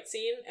final fight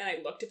scene, and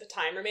I looked at the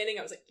time remaining,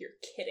 I was like, you're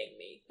kidding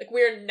me. Like,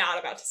 we're not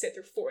about to sit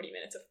through 40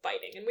 minutes of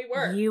fighting, and we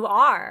were. You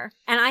are.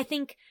 And I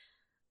think...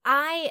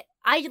 I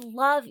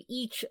love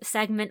each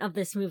segment of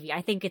this movie.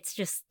 I think it's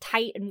just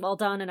tight and well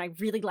done, and I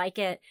really like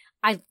it.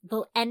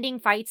 The ending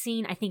fight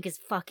scene, I think, is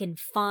fucking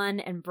fun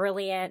and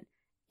brilliant.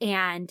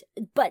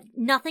 But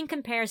nothing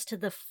compares to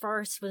the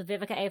first with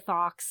Vivica A.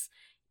 Fox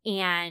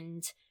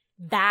and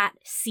that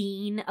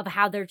scene of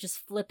how they're just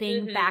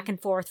flipping back and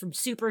forth from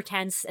super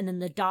tense, and then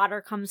the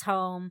daughter comes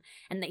home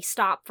and they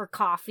stop for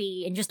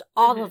coffee, and just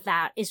all of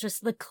that is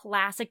just the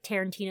classic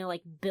Tarantino,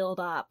 like, build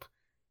up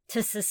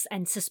to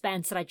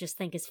suspense that I just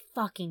think is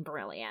fucking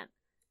brilliant.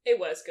 It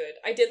was good.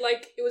 I did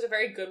like, it was a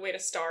very good way to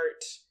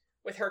start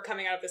with her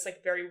coming out of this,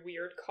 like, very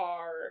weird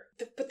car.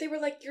 But they were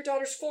like, your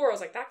daughter's 4. I was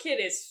like, that kid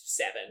is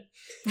 7.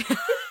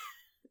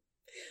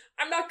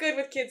 I'm not good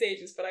with kids'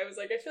 ages, but I was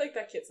like, I feel like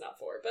that kid's not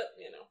 4, but,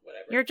 you know,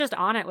 whatever. You're just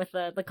on it with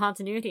the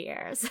continuity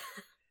errors.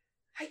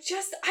 I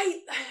guess I'm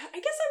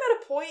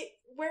at a point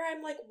where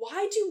I'm like,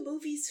 why do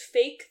movies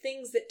fake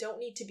things that don't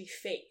need to be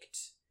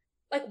faked?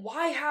 Like,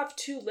 why have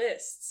 2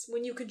 lists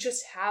when you could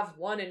just have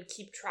one and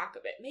keep track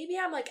of it? Maybe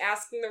I'm, like,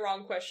 asking the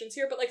wrong questions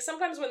here, but, like,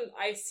 sometimes when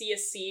I see a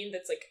scene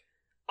that's, like,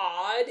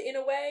 odd in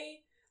a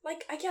way,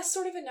 like, I guess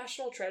sort of a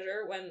National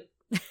Treasure when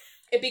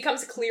it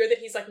becomes clear that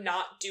he's, like,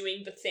 not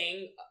doing the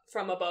thing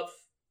from above,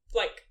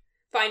 like,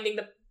 finding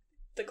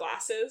the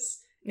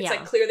glasses. It's,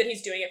 like, clear that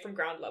he's doing it from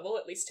ground level,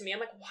 at least to me.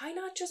 I'm like, why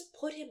not just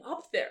put him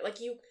up there?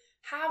 Like, you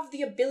have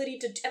the ability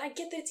to, and I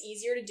get that it's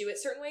easier to do it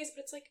certain ways,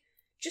 but it's like,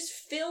 just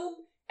film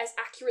as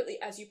accurately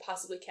as you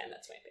possibly can.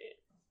 That's my opinion.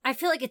 I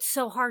feel like it's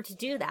so hard to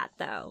do that,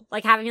 though.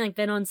 Like, having, like,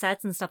 been on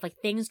sets and stuff, like,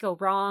 things go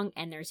wrong,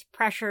 and there's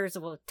pressures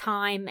with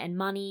time and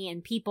money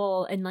and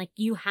people, and, like,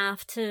 you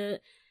have to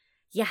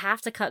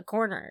cut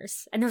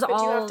corners. And there's all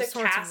sorts of rules. But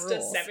you have to cast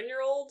a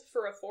 7-year-old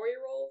for a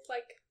 4-year-old?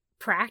 Like,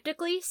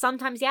 practically?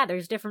 Sometimes, yeah,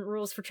 there's different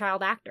rules for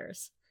child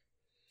actors.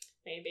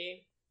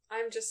 Maybe.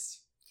 I'm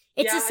just...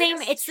 It's the same,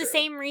 it's the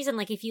same reason,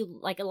 like, if you,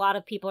 like, a lot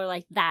of people are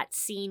like, that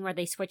scene where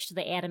they switch to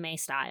the anime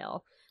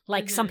style.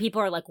 Like, some people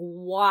are like,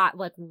 what?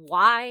 Like,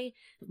 why?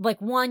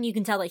 Like, one, you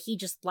can tell that he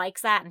just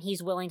likes that and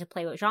he's willing to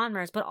play with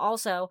genres, but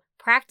also,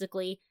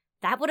 practically,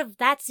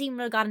 that scene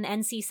would have got an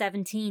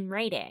NC-17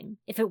 rating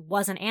if it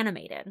wasn't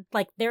animated.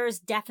 Like, there is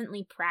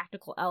definitely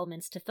practical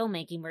elements to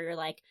filmmaking where you're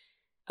like,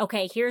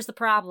 okay, here's the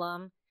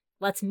problem.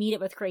 Let's meet it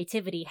with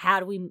creativity. How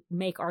do we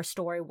make our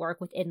story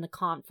work within the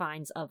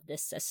confines of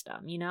this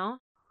system, you know?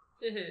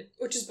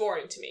 Which is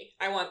boring to me.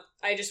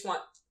 I just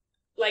want...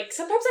 Like,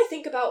 sometimes I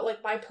think about,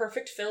 like, my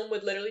perfect film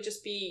would literally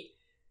just be,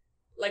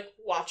 like,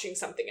 watching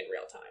something in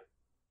real time.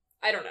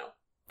 I don't know.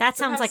 That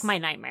sounds like my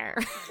nightmare.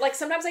 Like,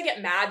 sometimes I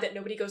get mad that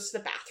nobody goes to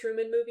the bathroom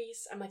in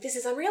movies. I'm like, this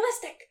is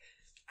unrealistic.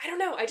 I don't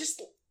know.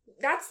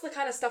 That's the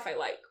kind of stuff I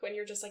like. When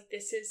you're just like,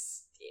 this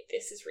is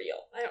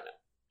real. I don't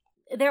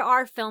know. There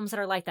are films that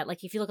are like that.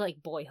 Like, if you look at,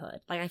 like,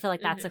 Boyhood. Like, I feel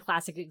like that's a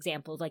classic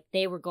example. Like,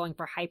 they were going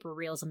for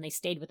hyper-realism. They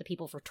stayed with the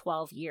people for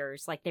 12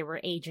 years. Like, they were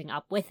aging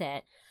up with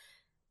it.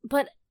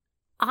 But...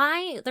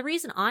 the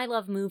reason I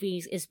love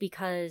movies is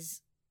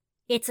because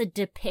it's a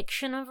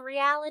depiction of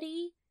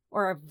reality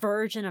or a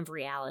version of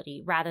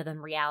reality rather than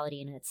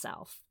reality in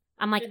itself.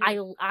 I'm like,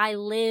 I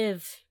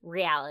live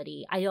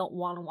reality. I don't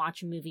want to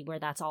watch a movie where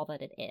that's all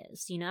that it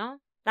is, you know?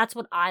 That's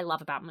what I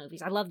love about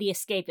movies. I love the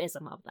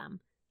escapism of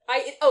them.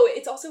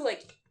 It's also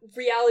like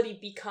reality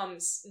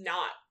becomes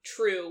not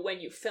true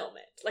when you film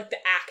it. Like the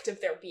act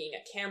of there being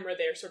a camera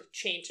there sort of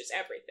changes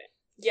everything.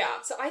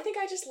 Yeah, so I think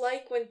I just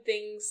like when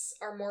things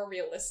are more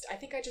realistic. I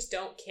think I just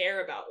don't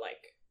care about,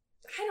 like,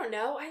 I don't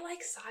know. I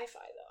like sci-fi,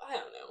 though. I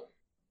don't know.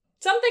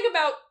 Something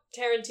about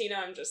Tarantino,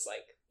 I'm just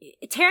like...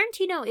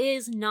 Tarantino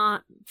is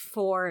not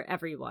for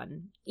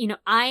everyone. You know,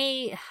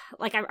 I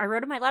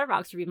wrote in my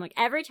Letterboxd review, like,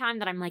 every time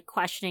that I'm, like,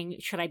 questioning,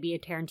 should I be a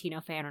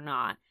Tarantino fan or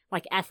not,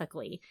 like,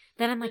 ethically,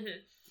 then I'm like,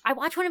 I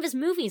watch one of his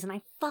movies and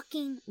I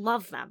fucking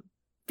love them.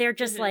 They're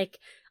just, like,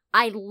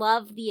 I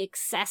love the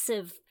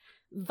excessive...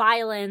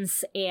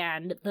 violence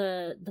and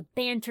the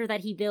banter that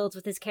he builds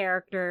with his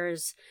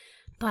characters,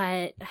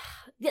 but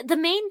the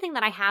main thing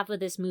that I have with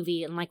this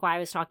movie, and like why I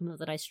was talking about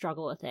that I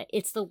struggle with it,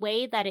 it's the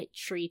way that it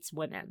treats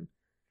women.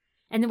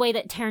 and the way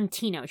that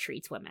Tarantino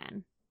treats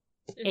women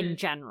in Mhm.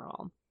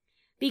 general.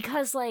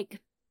 Because,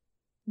 like,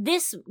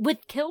 this,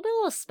 with Kill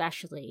Bill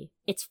especially,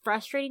 it's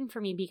frustrating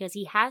for me because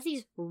he has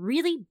these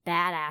really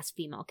badass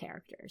female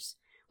characters.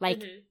 Like,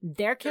 Mhm. they're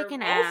They're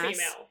kicking all ass.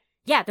 female.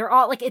 Yeah, they're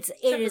all, like, it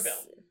Except for is...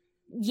 Bill.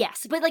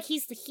 Yes, but, like,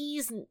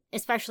 he's,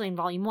 especially in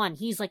Volume 1,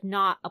 he's, like,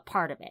 not a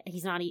part of it.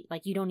 He's not,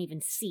 like, you don't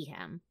even see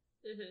him.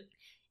 Mhm.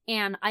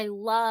 And I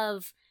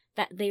love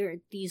that they're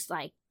these,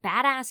 like,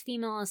 badass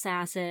female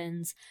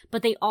assassins,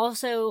 but they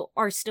also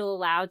are still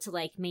allowed to,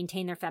 like,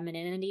 maintain their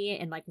femininity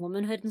and, like,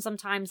 womanhood. And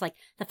sometimes, like,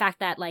 the fact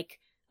that, like,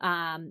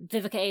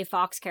 Vivica A.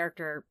 Fox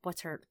character,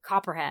 what's her,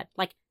 Copperhead,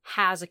 like,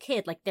 has a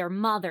kid, like, they're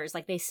mothers,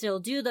 like, they still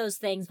do those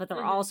things, but they're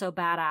Mhm. also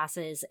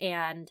badasses.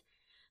 And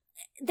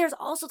there's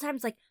also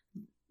times, like,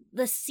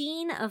 the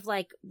scene of,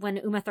 like, when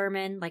Uma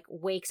Thurman, like,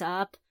 wakes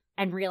up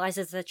and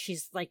realizes that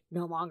she's, like,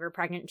 no longer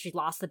pregnant and she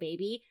lost the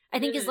baby, I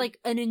think is, Mhm. like,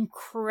 an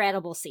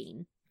incredible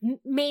scene.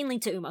 Mainly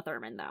to Uma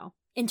Thurman, though.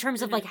 In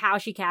terms of, like, how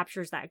she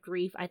captures that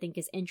grief, I think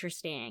is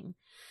interesting.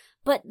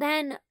 But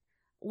then,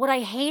 what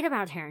I hate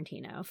about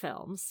Tarantino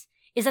films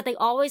is that they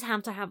always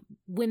have to have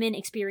women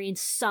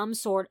experience some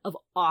sort of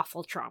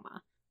awful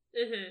trauma.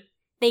 Mhm.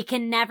 They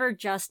can never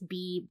just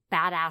be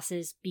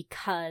badasses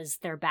because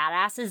they're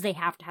badasses. They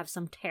have to have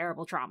some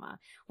terrible trauma.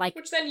 Like,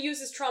 Which then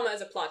uses trauma as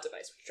a plot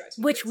device, which drives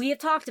me which crazy. we have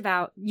talked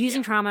about,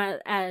 using Yeah.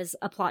 trauma as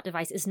a plot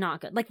device is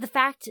not good. Like, the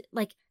fact,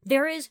 like,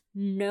 there is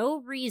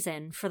no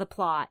reason for the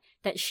plot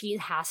that she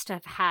has to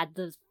have had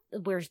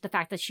where's the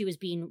fact that she was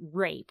being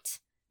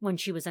raped when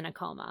she was in a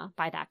coma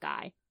by that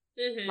guy.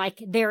 Mhm.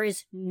 Like, there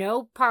is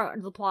no part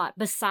of the plot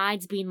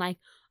besides being like,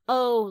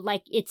 oh,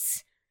 like,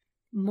 it's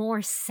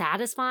more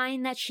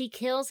satisfying that she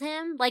kills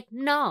him. Like,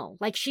 no.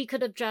 Like, she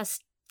could have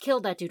just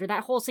killed that dude, or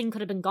that whole scene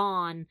could have been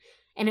gone,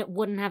 and it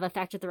wouldn't have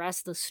affected the rest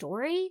of the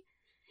story.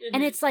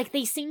 And Mhm. it's like,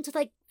 they seem to,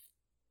 like,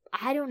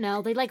 I don't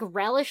know, they, like,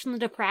 relish in the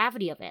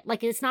depravity of it.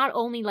 Like, it's not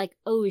only like,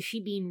 oh, is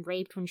she being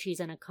raped when she's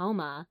in a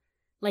coma?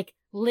 Like,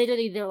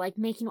 literally, they're, like,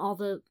 making all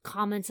the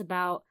comments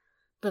about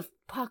the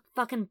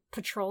fucking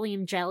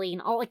petroleum jelly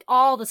and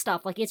all the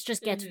stuff. Like, it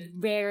just gets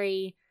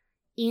very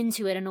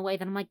into it in a way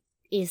that I'm like,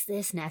 is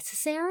this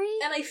necessary?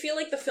 And I feel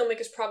like the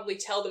filmmakers probably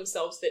tell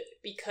themselves that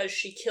because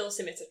she kills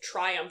him, it's a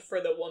triumph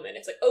for the woman.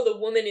 It's like, oh, the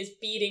woman is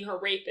beating her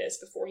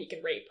rapist before he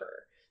can rape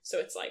her. So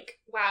it's like,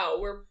 wow,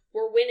 we're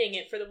winning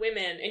it for the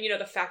women. And, you know,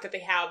 the fact that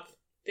they have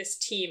this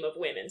team of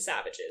women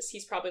savages,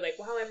 he's probably like,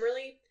 wow, I'm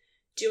really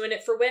doing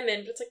it for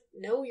women. But it's like,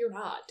 no, you're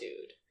not,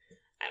 dude.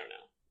 I don't know.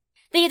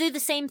 They do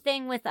the same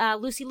thing with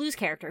Lucy Liu's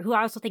character, who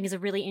I also think is a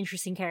really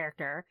interesting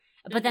character.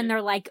 But then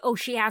they're like, oh,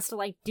 she has to,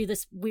 like, do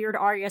this weird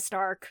Arya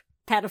Stark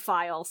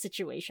pedophile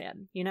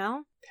situation, you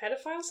know?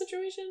 Pedophile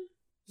situation?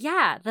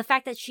 Yeah, the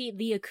fact that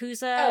the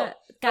Yakuza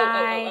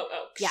guy...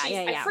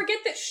 Yeah. I forget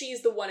that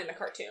she's the one in the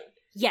cartoon.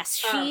 Yes,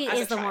 she as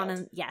is a the child.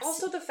 one. Yes.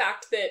 Also, the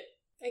fact that,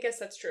 I guess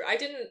that's true.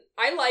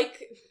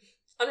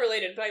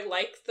 Unrelated, but I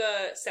like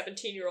the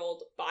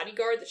 17-year-old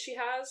bodyguard that she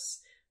has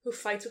who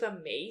fights with a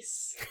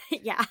mace.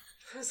 Yeah.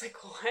 I was like,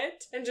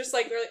 what? And just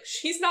like, they're like,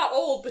 she's not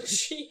old, but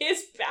she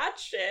is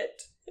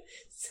batshit.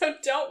 So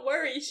don't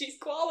worry, she's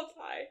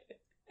qualified.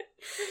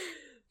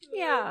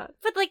 Yeah.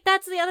 But, like,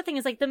 that's the other thing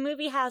is, like, the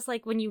movie has,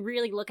 like, when you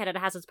really look at it, it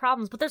has its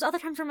problems. But there's other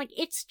times where I'm like,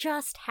 it's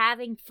just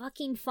having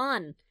fucking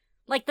fun.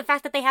 Like, the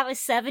fact that they have a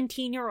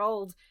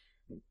 17-year-old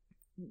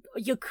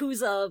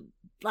Yakuza,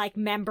 like,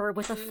 member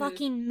with a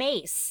fucking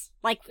mace.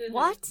 Like,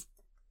 what?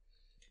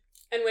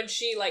 And when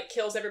she, like,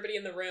 kills everybody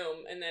in the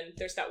room, and then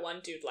there's that one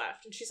dude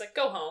left, and she's like,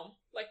 go home.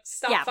 Like,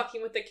 stop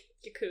fucking with the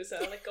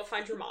Yakuza. Like, go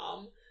find your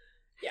mom.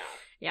 Yeah.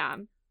 Yeah.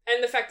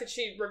 And the fact that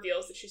she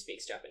reveals that she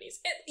speaks Japanese.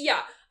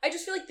 I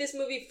just feel like this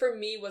movie, for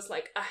me, was,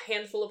 like, a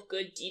handful of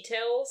good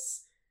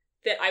details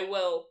that I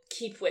will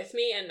keep with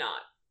me and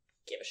not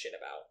give a shit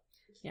about.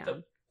 Yeah.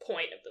 The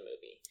point of the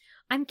movie.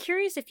 I'm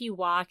curious if you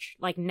watch,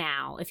 like,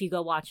 now, if you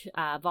go watch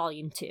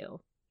Volume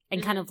 2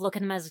 and kind of look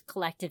at them as a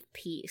collective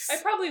piece.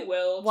 I probably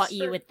will. What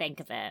you would think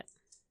of it.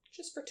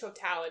 Just for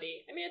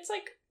totality. I mean, it's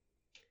like,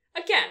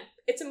 again,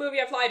 it's a movie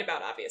I've lied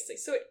about, obviously,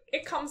 so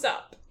it comes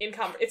up in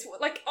conversation. It's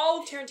like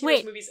all of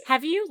Tarantino's movies.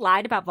 Have you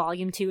lied about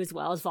Volume 2 as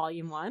well as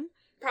Volume 1?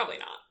 Probably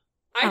not.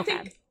 I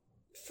think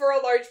for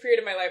a large period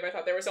of my life, I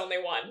thought there was only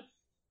one.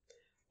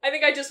 I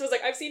think I just was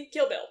like, I've seen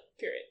Kill Bill,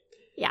 period.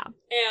 Yeah.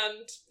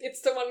 And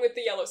it's the one with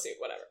the yellow suit,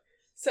 whatever.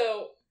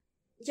 So,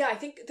 yeah, I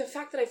think the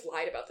fact that I've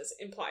lied about this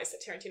implies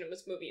that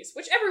Tarantino's movies,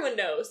 which everyone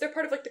knows, they're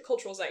part of, like, the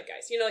cultural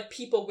zeitgeist. You know, like,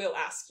 people will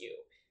ask you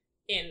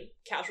in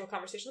casual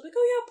conversation, like,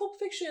 oh yeah, Pulp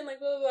Fiction, like,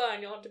 blah, blah, blah,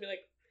 and you'll have to be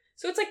like...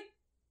 So it's, like,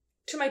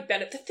 to my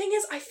benefit. The thing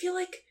is, I feel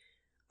like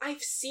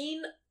I've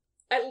seen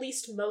at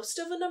least most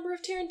of a number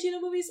of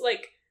Tarantino movies.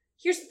 Like,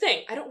 here's the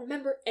thing, I don't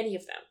remember any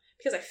of them,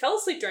 because I fell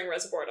asleep during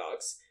Reservoir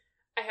Dogs.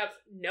 I have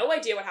no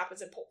idea what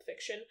happens in Pulp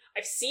Fiction.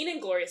 I've seen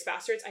Inglourious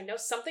Basterds. I know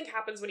something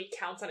happens when he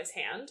counts on his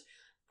hand.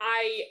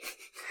 I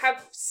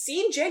have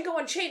seen Django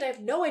Unchained. I have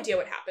no idea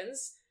what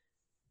happens.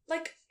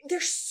 Like, they're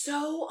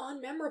so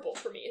unmemorable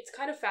for me. It's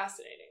kind of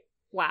fascinating.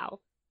 Wow.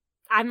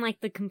 I'm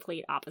like the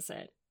complete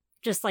opposite.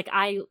 Just like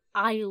I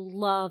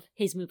love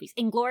his movies.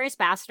 Inglourious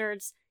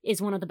Bastards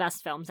is one of the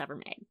best films ever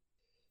made.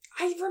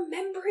 I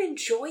remember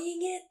enjoying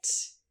it.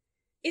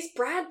 Is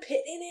Brad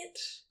Pitt in it?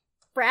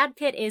 Brad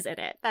Pitt is in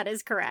it. That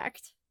is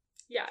correct.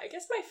 Yeah, I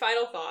guess my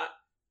final thought.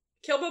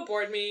 Kill Bill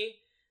bored me.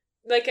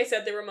 Like I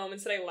said, there were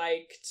moments that I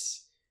liked.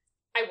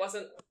 I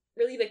wasn't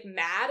really, like,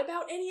 mad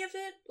about any of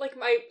it. Like,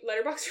 my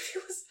Letterboxd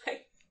review was,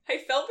 I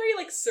felt very,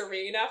 like,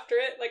 serene after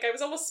it. Like, I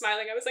was almost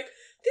smiling. I was like,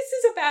 this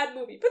is a bad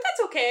movie, but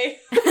that's okay.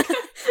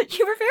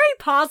 You were very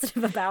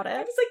positive about it. I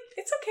was like,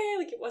 it's okay.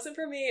 Like, it wasn't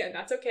for me, and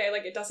that's okay.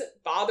 Like, it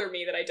doesn't bother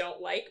me that I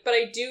don't like. But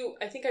I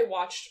think I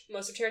watched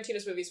most of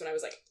Tarantino's movies when I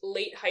was, like,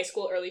 late high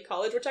school, early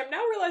college, which I'm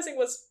now realizing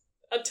was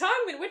a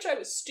time in which I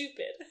was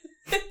stupid.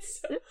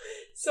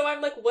 so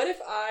I'm like, what if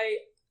I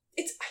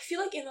feel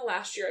like in the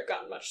last year I've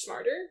gotten much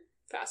smarter.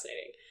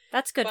 Fascinating.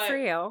 That's good for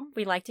you.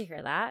 We like to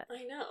hear that.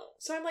 I know.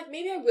 So I'm like,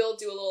 maybe I will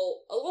do a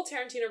little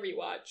Tarantino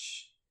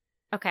rewatch.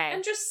 Okay.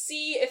 And just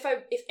see if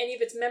any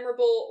of it's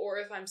memorable or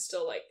if I'm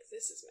still like,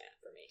 this is mad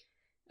for me.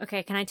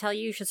 Okay, can I tell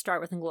you should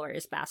start with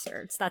Inglourious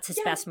Bastards. That's his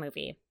best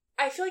movie.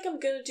 I feel like I'm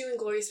gonna do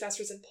Inglourious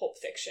Bastards and Pulp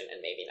Fiction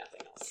and maybe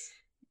nothing else.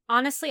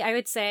 Honestly, I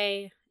would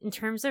say, in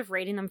terms of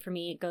rating them for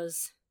me, it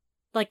goes,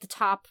 like, the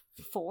top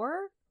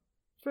 4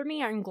 for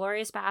me are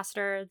Inglourious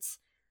Bastards,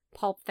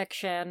 Pulp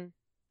Fiction,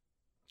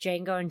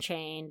 Django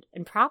Unchained,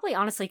 and probably,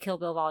 honestly, Kill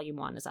Bill Volume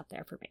 1 is up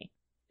there for me.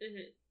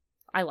 Mm-hmm.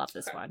 I love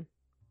this one.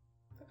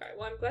 Okay,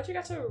 well, I'm glad you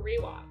got to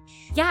rewatch.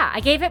 Yeah, I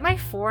gave it my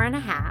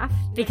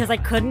 4.5 because I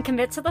couldn't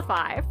commit to the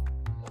 5.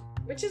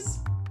 Which is,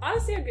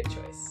 honestly, a good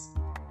choice.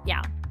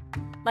 Yeah.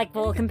 Like,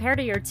 well, compared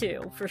to your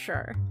 2, for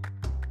sure.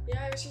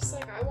 Yeah, I was just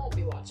like, I won't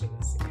be watching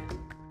this again.